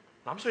神。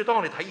咁所以當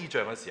我哋睇異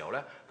象嘅時候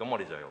咧，咁我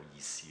哋就有意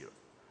思啦。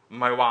唔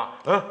係話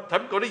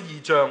睇嗰啲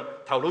異象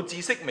頭腦知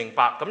識明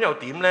白咁又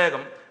點咧？咁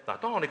嗱，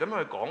當我哋咁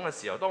樣去講嘅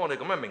時候，當我哋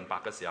咁樣明白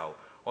嘅時候，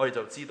我哋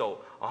就知道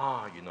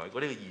原來嗰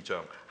啲嘅異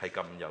象係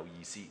咁有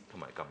意思同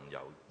埋咁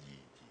有意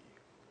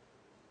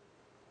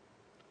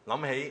義。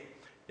諗起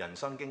人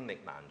生經歷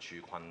難處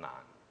困難，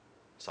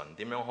神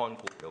點樣看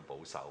顧又保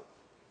守？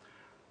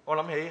我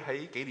諗起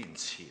喺幾年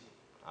前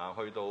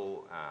去到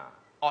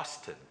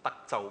Austin 德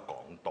州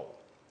講道，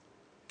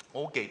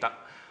我好記得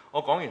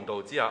我講完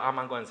道之後，啱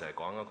啱嗰陣時係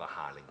講一個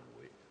夏令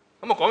會。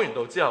咁我講完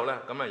道之後咧，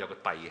咁有個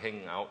弟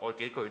兄我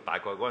記得佢大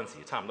概嗰陣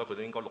時差唔多佢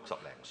都應該60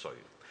零歲。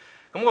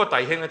咁個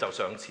弟兄咧就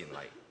上前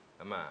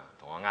嚟，咁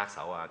同我握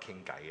手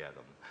傾偈咁。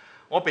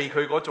我被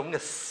佢嗰種嘅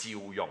笑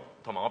容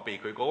同埋我被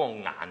佢嗰個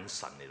眼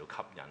神嚟到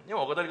吸引，因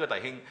為我覺得呢個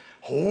弟兄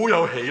好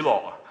有喜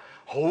樂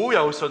好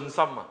有信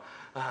心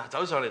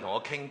走上嚟同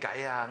我傾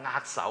偈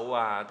握手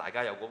大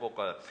家有嗰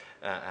個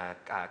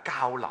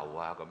交流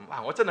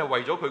咁。我真係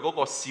為咗佢嗰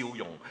個笑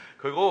容，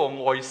佢嗰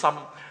個愛心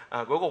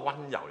嗰個溫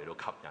柔嚟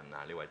到吸引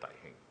呢位弟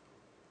兄。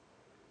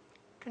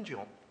跟住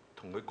我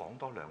同佢講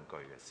多兩句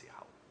嘅時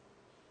候，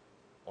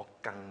我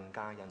更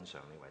加欣賞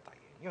呢位弟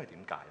兄，因為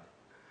點解呢？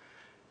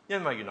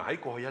因為原來喺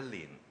過去1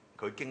年，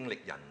佢經歷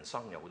人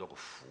生有好多個苦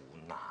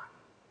難。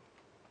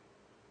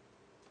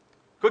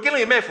佢經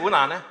歷咩苦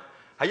難呢？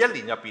喺1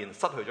年入邊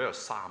失去咗有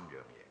3樣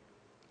嘢。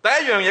第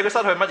一樣嘢佢失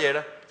去乜嘢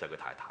呢？就係佢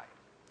太太。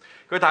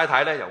佢太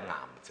太咧有癌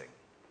症，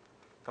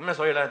咁咧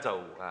所以咧就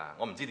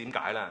我唔知點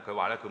解啦。佢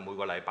話咧佢每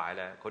個禮拜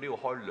咧佢都要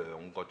開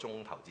2個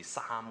鐘頭至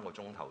3個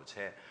鐘頭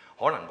車，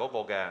可能嗰個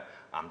嘅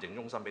癌症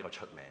中心比較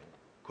出名。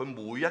佢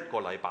每一個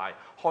禮拜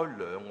開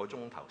2個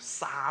鐘頭、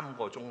3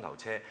個鐘頭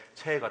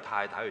車個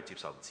太太去接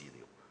受治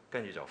療，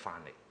跟住就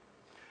翻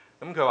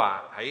嚟。咁佢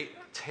話喺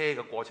車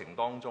嘅過程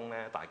當中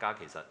咧，大家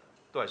其實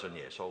都係信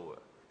耶穌嘅，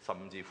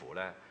甚至乎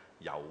咧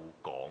有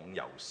講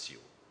有笑，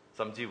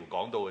甚至乎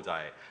講到嘅就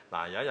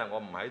係有一日我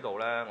唔喺度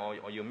咧，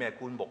我要咩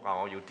棺木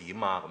我要點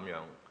咁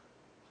樣。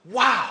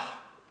哇！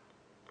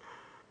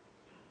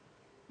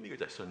呢個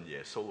就係信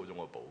耶穌嗰種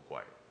嘅寶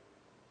貴。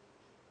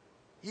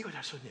呢個就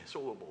係信耶穌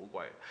嘅寶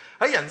貴。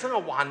喺人生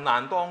嘅患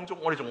難當中，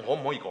我哋仲可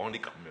唔可以講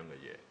啲咁樣嘅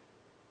嘢？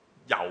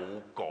有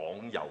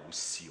講有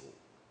笑。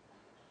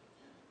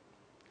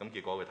咁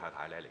結果佢太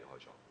太咧離開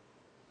咗，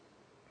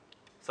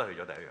失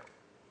去咗第一樣。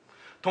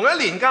同一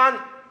年間，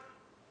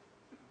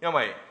因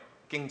為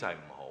經濟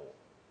唔好，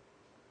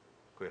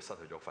佢就失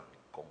去咗份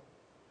工，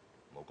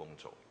冇工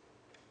做。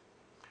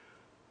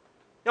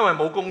因為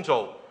冇工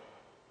做，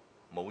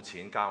冇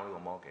錢交呢個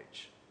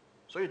mortgage，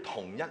 所以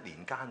同一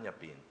年間入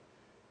邊，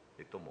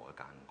亦都冇一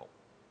間屋。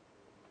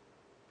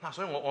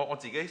所以我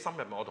自己心入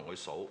面，我同佢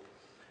數，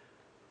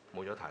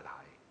冇咗太太，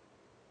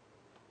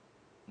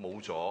冇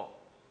咗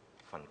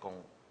份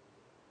工，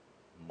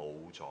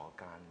冇咗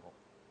間屋。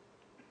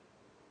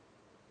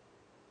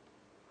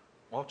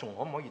我仲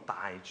可唔可以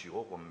帶住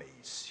嗰個微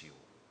笑？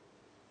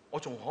我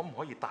仲可唔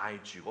可以帶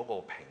住嗰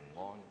個平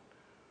安？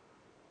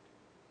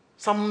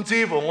甚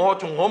至乎我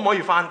仲可唔可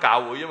以返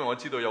教會？因為我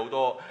知道有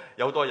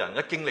好多人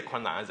一經歷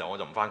困難嘅時候，我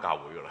就唔返教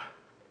會㗎啦。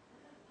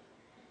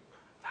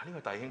但係呢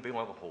個弟兄俾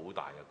我一個好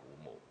大嘅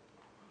鼓舞。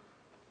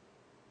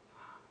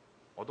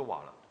我都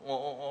話啦，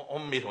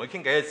我未同佢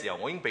傾偈嘅時候，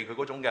我已經被佢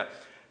嗰種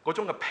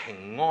嘅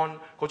平安、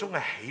嗰種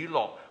嘅喜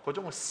樂、嗰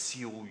種嘅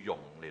笑容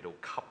嚟到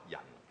吸引。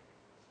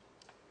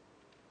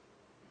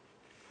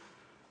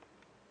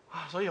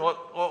所以我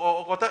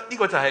覺得呢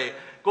個就係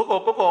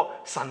嗰個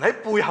神喺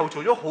背後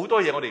做咗好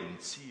多嘢，我哋唔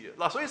知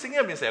啊。所以聖經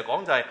入面成日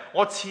講就係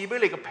我賜俾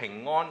你嘅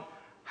平安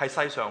係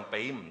世上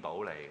俾唔到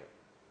你嘅，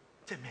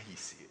即係咩意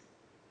思？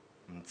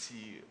唔知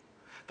嘅。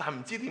但係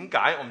唔知點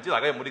解，我唔知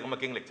大家有冇啲咁嘅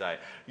經歷，就係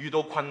遇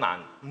到困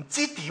難，唔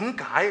知點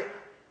解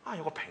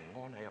有個平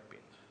安喺入邊。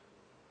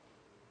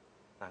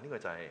呢個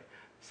就係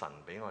神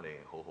俾我哋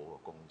好好嘅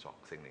工作，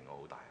聖靈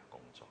我好大嘅工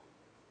作。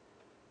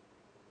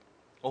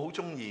我好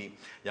中意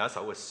有一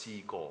首嘅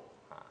詩歌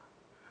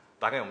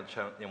大家有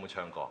冇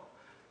唱過？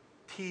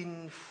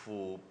天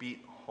父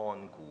必看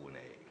顧你，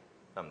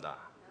得唔得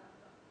啊？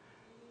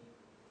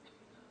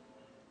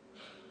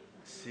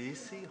試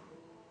試。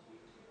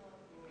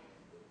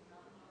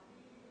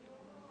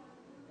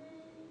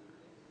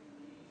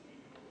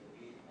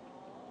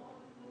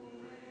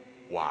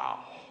哇！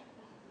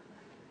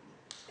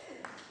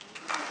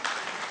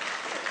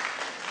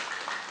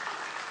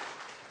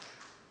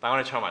但係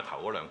我哋唱埋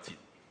頭嗰兩節，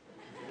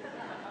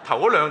頭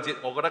嗰兩節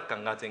我覺得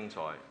更加精彩。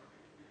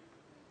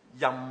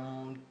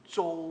任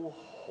遭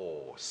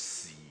何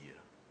事啊？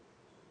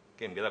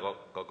記唔記得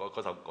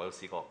嗰首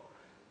詩歌？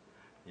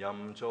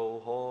任遭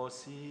何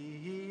事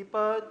不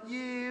要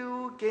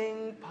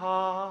驚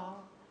怕，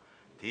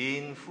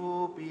天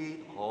父必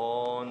看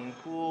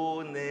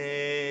顧你，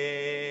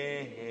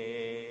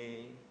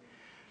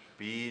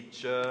必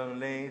將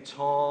你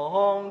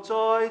藏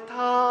在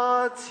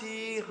他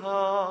賜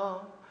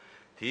下，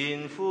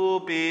天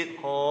父必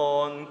看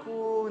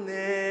顧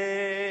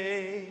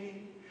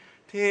你，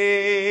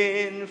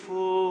天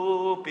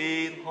父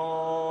必看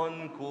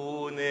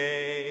顧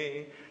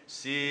你，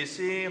時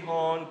時看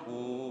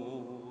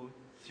顧，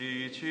處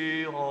處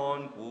看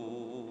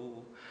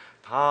顧，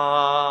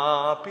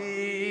他必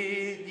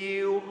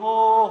要看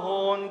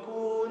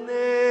顧你，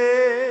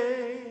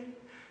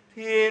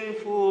天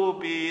父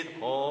必看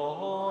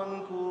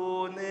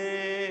顧你，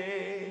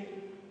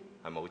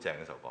係咪好正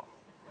呢首歌？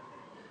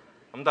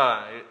咁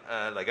但係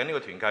嚟緊呢個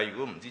團契，如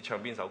果唔知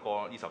唱邊首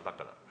歌，呢首得㗎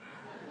啦。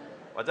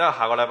或者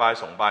下個禮拜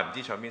崇拜唔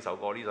知唱邊首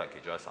歌，呢度係其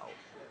中一首。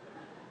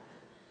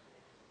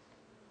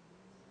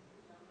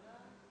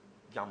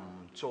任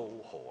遭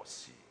何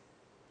事，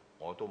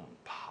我都唔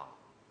怕，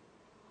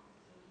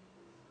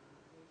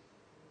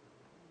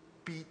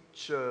必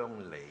將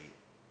你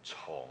藏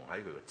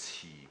喺佢嘅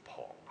翅膀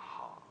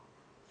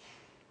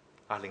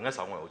下。另一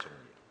首我好中意，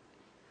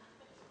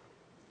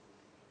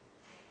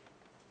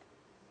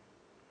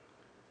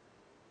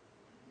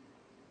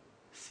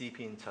詩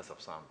篇73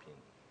篇。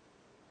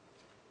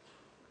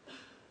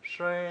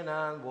雖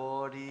然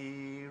我的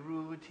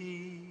肉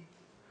體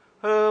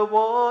和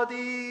我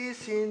的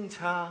心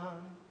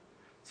腸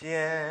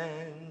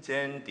漸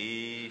漸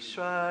地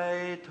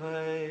衰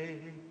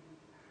退，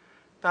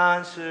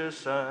但是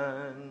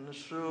神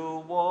是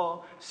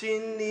我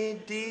心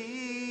裡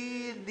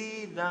的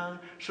力量，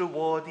是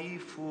我的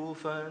福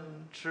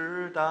分，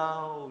直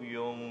到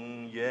永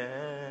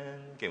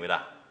遠。記唔記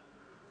得？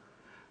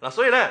嗱，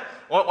所以咧，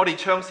我哋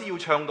唱詩要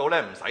唱到咧，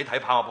唔使睇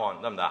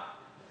PowerPoint 得唔得？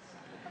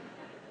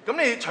咁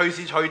你隨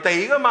時隨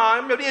地噶嘛，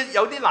咁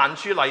有啲難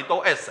處嚟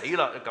到，死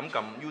啦！咁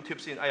撳 YouTube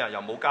先，哎呀又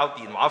冇交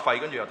電話費，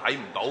跟住又睇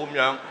唔到咁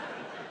樣，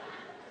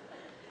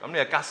咁你就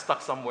get stuck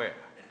somewhere。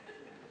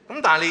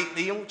咁但係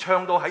你要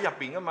唱到喺入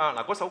邊噶嘛，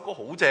嗱嗰首歌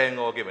好正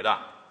喎，記唔記得？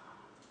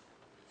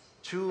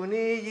除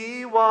你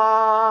以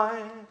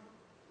外，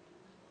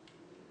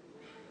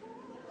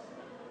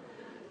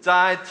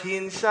在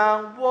天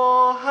上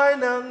我還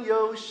能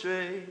有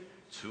誰？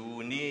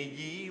除你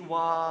以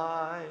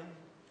外。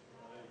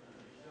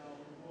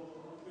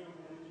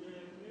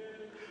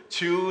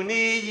除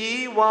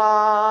你以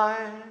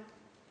外，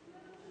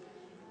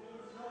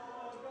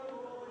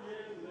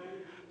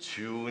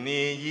除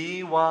你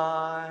以外，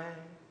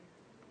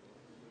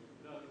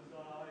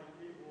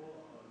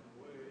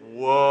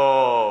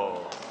哇！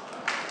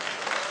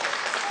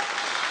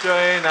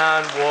雖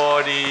然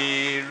我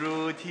的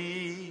肉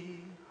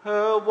體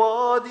和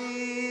我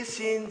的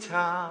心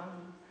腸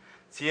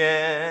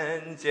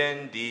漸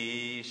漸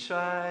地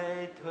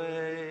衰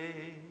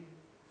退，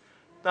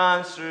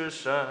但是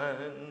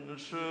神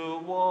是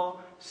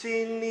我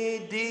心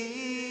裡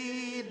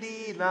的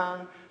力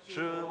量，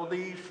是我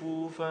的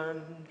福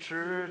分，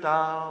直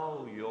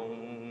到永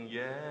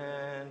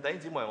遠。弟兄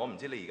姊妹，我唔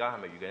知你而家係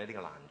咪遇緊一啲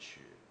嘅難處、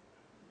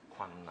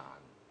困難？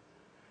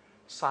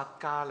撒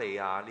迦利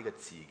亞呢個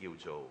字叫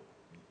做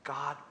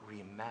God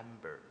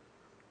remember，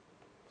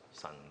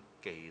 神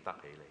記得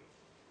起你。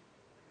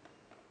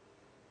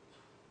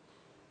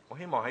我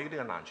希望喺呢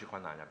啲嘅難處、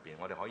困難入邊，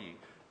我哋可以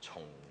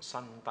重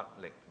新得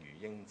力，如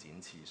鷹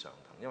展翅上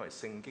騰。因為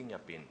聖經入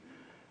邊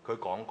佢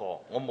講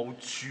過，我冇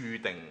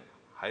注定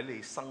喺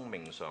你生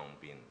命上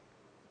邊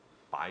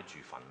擺住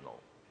憤怒，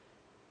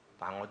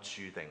但我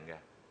注定嘅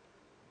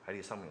喺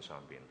你生命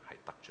上邊係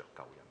得着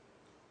救恩。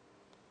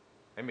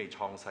喺未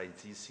創世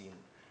之先，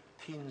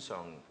天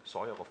上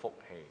所有嘅福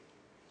氣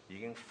已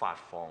經發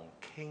放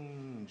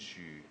傾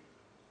注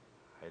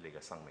喺你嘅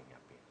生命入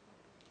邊，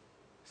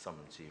甚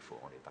至乎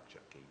我哋得着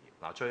基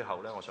業。嗱，最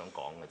後咧，我想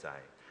講嘅就係、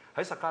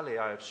喺撒迦利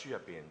亞書入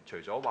邊，除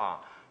咗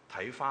話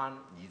睇翻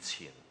以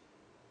前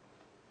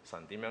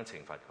神點樣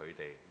懲罰佢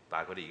哋，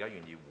但係佢哋而家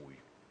願意回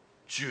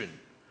轉，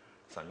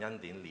神恩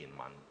典憐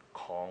憫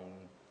擴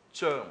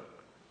張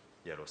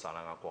耶路撒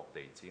冷嘅國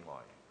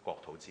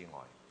土之外，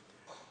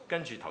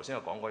跟住頭先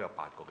我講過有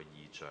8個嘅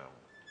異象，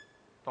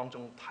當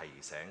中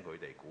提醒佢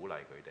哋、鼓勵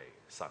佢哋，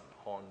神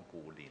看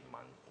顧憐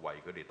憫，為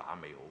佢哋打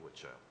美好嘅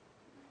仗。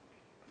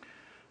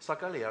撒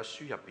迦利亞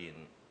書入邊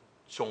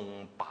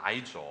仲擺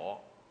咗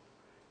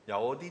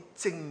有啲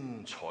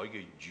精彩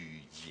嘅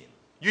預言，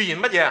預言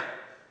乜嘢啊？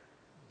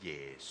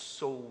耶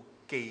穌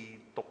基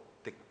督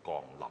的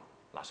降臨。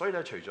嗱，所以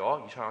咧，除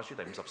咗以賽亞書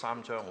第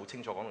53章好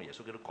清楚講到耶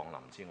穌基督降臨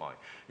之外，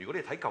如果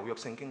你睇舊約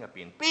聖經入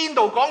邊，邊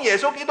度講耶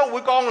穌基督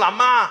會降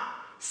臨啊？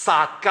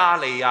撒迦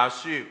利亞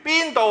書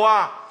邊度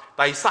啊？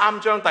第3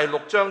章、第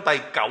6章、第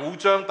9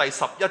章、第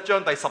11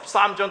章、第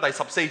13章、第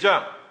14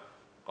章，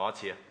講一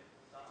次啊！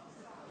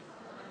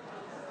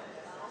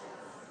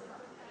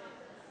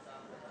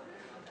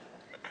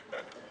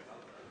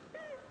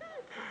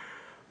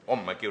我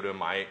唔係叫你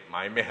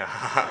買咩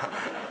啊？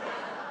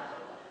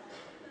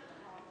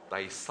第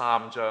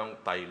3章、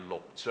第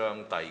6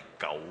章、第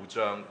9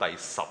章、第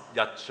11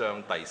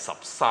章、第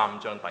13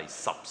章、第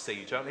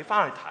14章，你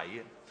翻去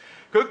睇啊！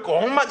佢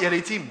講乜嘢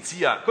你知唔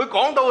知啊？佢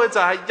講到嘅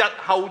就係日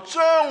後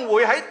將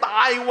會喺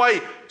大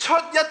衛出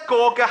一個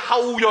嘅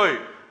後裔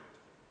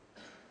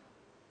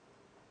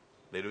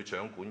嚟到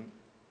掌管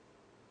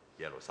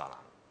耶路撒冷。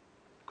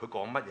佢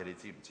講乜嘢你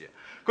知唔知啊？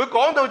佢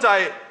講到就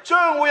係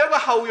將會有一個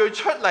後裔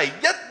出嚟，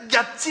一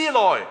日之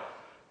內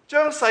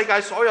將世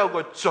界所有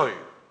嘅罪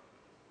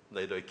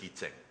嚟到潔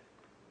淨。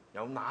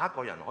有哪一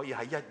個人可以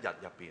喺一日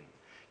入邊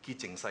潔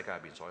淨世界入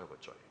邊所有嘅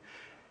罪？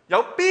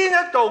有邊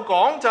一度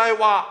講就係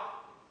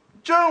話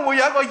將會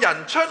有一個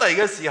人出嚟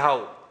嘅時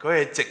候，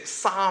佢係值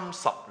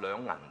30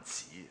兩銀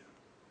子？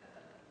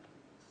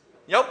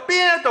有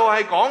邊一度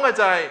係講嘅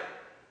就係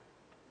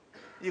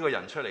呢個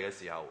人出嚟嘅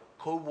時候，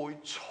佢會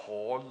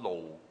坐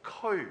驢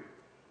駒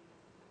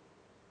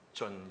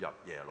進入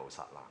耶路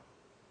撒冷？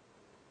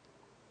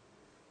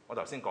我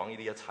頭先講呢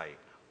啲一切，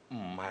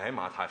唔係喺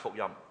馬太福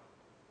音，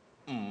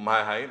唔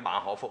係喺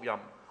馬可福音，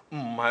唔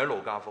係喺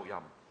路加福音，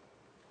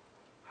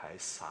係喺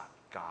撒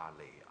迦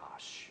利亞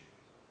書。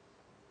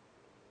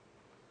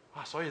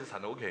所以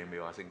神好奇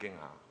妙啊！聖經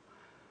啊，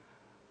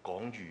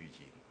講預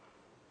言，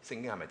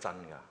聖經係咪真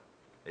㗎？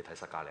你睇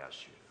撒迦利亞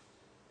書，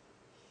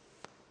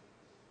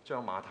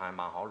將馬太、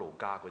馬可、路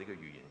加嗰啲嘅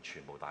預言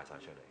全部帶晒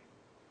出嚟，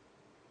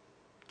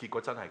結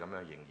果真係咁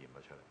樣應驗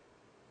咗出嚟。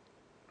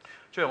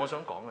最後我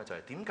想講嘅就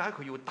係點解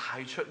佢要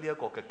帶出呢一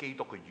個嘅基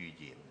督嘅預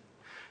言？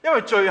因為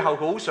最後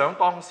佢好想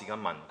當時嘅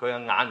民，佢嘅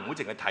眼唔好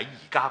淨係睇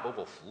而家嗰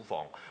個苦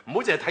況，唔好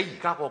淨係睇而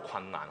家嗰個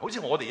困難，好似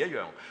我哋一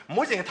樣，唔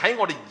好淨係睇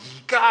我哋而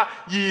家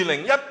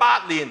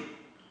2018年，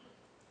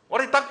我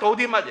哋得到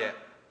啲乜嘢，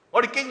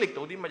我哋經歷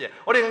到啲乜嘢，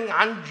我哋嘅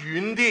眼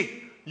遠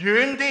啲，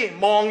遠啲，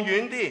望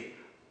遠啲。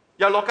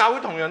日落教會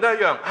同樣都一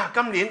樣，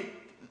今年、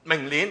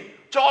明年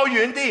再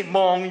遠啲，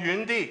望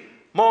遠啲，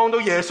望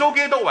到耶穌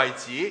基督為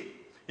止。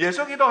耶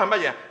穌基督係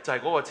乜嘢？就係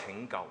嗰個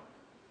拯救，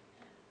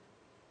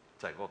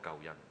就係嗰個救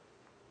恩。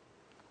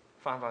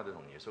翻到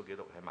同耶穌基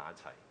督喺埋一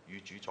齊，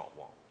與主作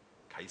王。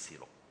啟示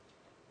錄。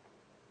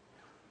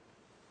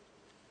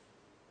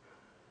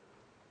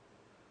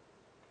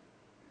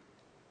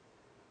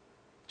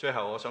最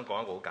後我想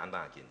講一個好簡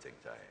單嘅見證，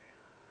就係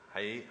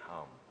喺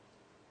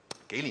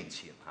幾年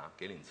前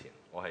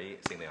我喺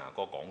聖地牙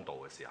哥講道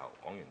嘅時候，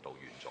講完道完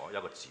咗，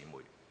一個姊妹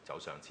走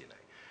上前嚟，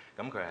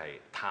咁佢係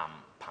探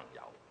朋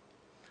友，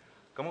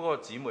咁嗰個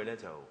姊妹咧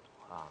就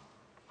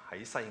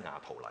喺西雅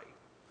圖嚟。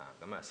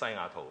咁啊，西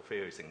雅圖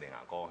飛去聖地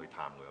牙哥去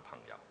探佢嘅朋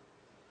友。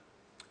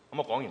咁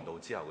我講完道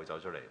之後，佢走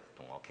出嚟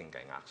同我傾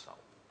偈握手，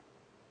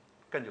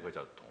跟住佢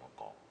就同我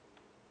講，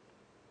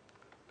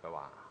佢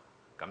話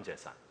感謝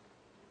神，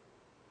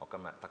我今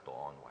日得到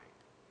安慰。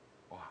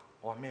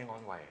我話咩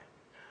安慰？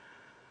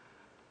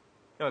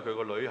因為佢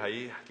個女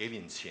喺幾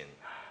年前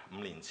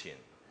，5年前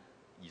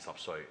20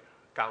歲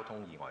交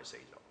通意外死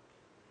咗。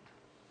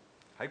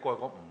喺過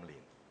去嗰5年，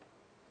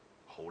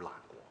好難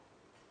過。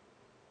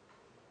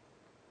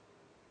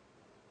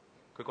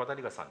佢覺得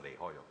呢個神離開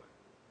咗佢，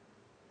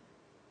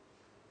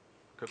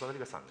佢覺得呢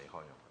個神離開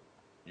咗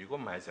佢。如果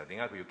唔係嘅時候，點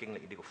解佢要經歷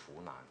呢個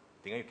苦難？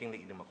點解要經歷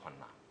呢啲咁嘅困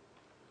難？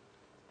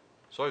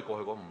所以過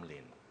去嗰5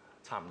年，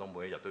差唔多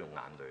每一日都用眼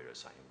淚嚟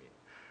洗面。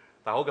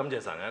但係好感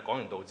謝神咧，講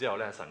完道之後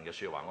咧，神嘅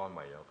説話安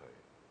慰咗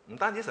佢。唔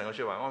單止神嘅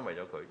説話安慰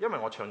咗佢，因為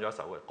我唱咗一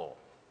首嘅歌。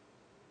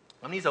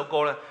咁呢首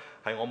歌咧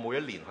係我每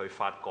一年去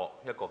法國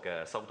一個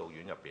嘅修道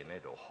院入邊呢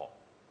度學。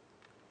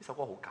呢首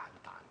歌好簡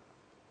單。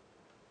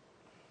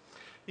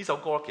呢首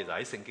歌其實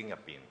喺聖經入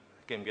邊，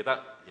記唔記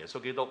得耶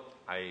穌基督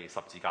喺十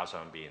字架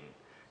上邊？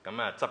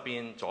咁啊側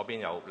邊左邊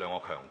有2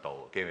個強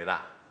盜，記唔記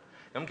得？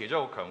咁其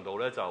中一個強盜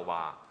咧就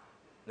話：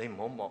你唔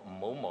好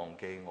忘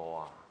記我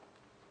啊！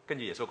跟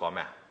住耶穌講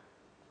咩啊？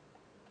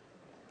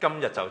今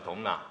日就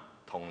咁啦，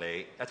同你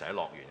一齊喺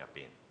樂園入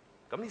邊。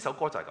咁呢首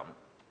歌就係咁。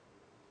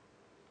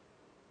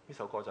呢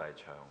首歌就係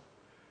唱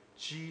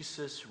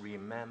Jesus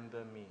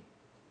remember me,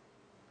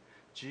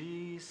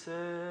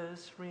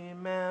 Jesus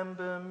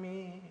remember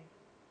me,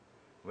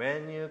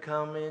 when you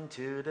come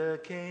into the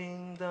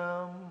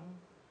kingdom.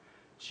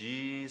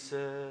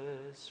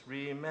 Jesus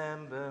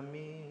remember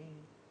me,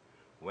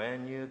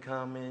 when you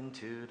come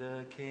into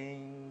the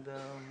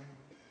kingdom.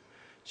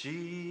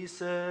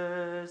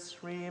 Jesus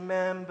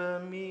remember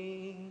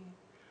me,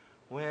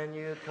 when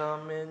you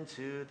come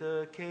into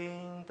the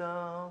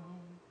kingdom.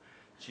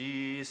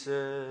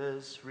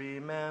 Jesus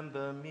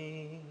remember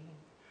me,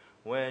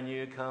 when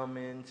you come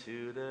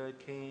into the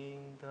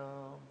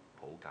kingdom.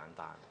 好簡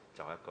單，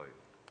就一句。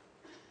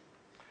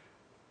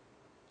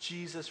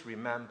Jesus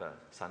remember，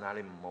 神啊，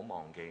你唔好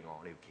忘記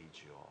我，你要記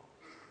住我，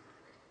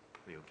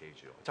你要記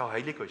住我。就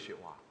喺呢句説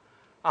話。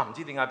唔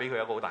知點解俾佢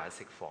一個好大嘅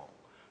釋放。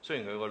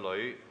雖然佢個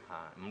女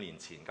5年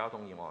前交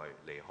通意外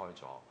離開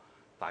咗，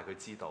但係佢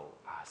知道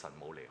神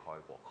冇離開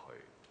過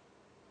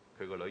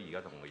佢。佢個女而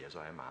家同個耶穌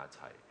喺埋一齊，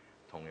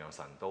同樣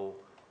神都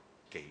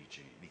記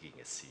住呢件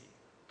嘅事，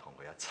同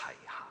佢一齊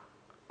行。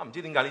唔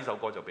知點解呢首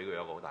歌就俾佢一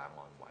個好大嘅安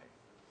慰。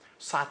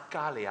撒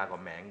迦利亞個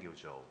名叫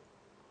做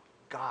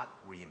God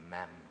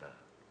Remember。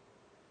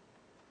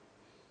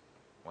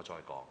我再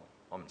講，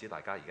我唔知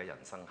大家而家人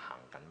生行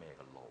緊咩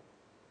嘅路，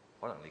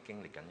可能你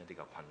經歷緊一啲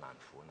嘅困難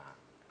苦難。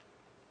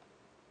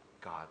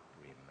God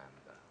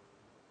Remember，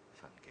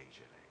 神記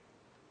住你，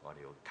我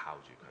哋要靠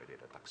住佢哋嘅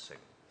得勝。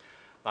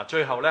嗱，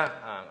最後咧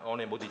我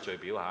哋冇秩序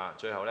表嚇，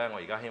最後咧我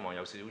而家希望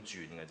有少少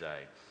轉嘅就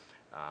係、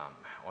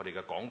我哋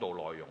嘅講道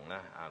內容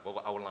咧嗰個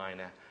outline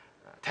咧，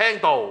聽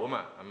道咁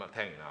啊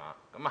聽完啦，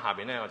咁啊下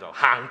邊咧我就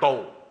行道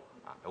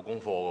有功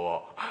課嘅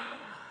喎，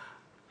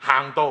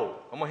行道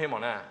咁我希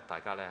望咧大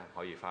家咧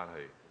可以翻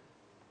去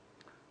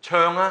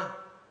唱啊，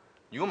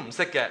如果唔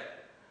識嘅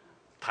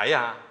睇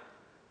下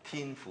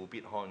天父必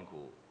看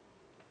顧，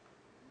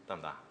得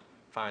唔得？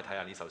翻去睇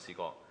下呢首詩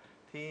歌。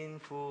天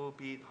父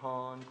必看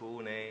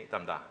顧你，得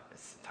唔得？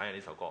睇下呢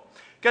首歌，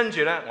跟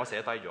住呢，我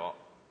寫低咗，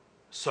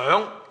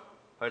想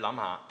去諗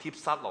下帖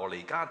撒羅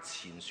尼迦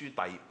前書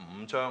第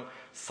5章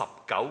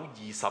19、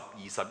20、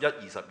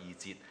21、22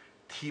節。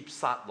帖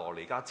撒羅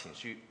尼迦前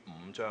書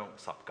5章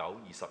19、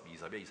20、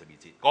21、22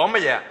節講乜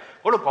嘢？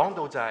嗰度講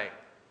到就係、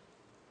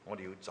我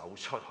哋要走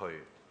出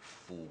去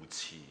扶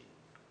持、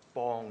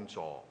幫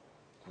助、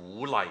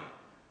鼓勵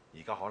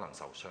而家可能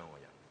受傷嘅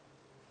人。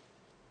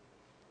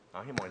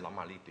希望你諗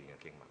下呢段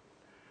嘅經文，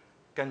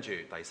跟住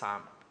第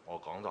3，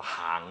我講到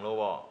行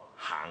咯，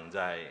行就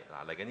係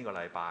嚟緊呢個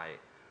禮拜，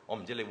我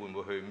唔知你會唔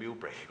會去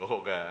Millbrae 嗰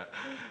個嘅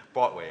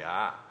Broadway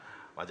啊，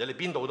或者你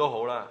邊度都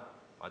好啦，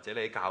或者你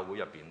喺教會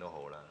入邊都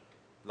好啦，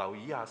留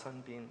意下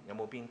身邊有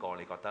冇邊個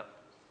你覺得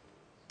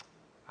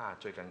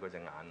最近嗰隻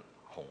眼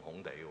紅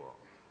紅地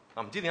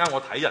喎，唔知點解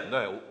我睇人都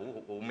係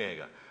好咩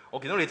嘅，我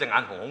見到你隻眼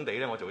紅紅地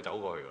咧，我就會走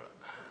過去噶啦。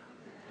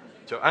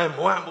唔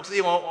好啊，牧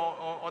師，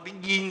我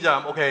啲煙咋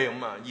 ，OK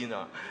咁啊煙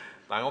啊。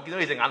但係我見到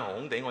你隻眼紅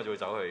紅地，我就會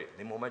走去。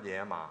你冇乜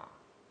嘢啊嘛，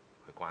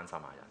去關心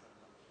下人，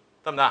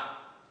得唔得？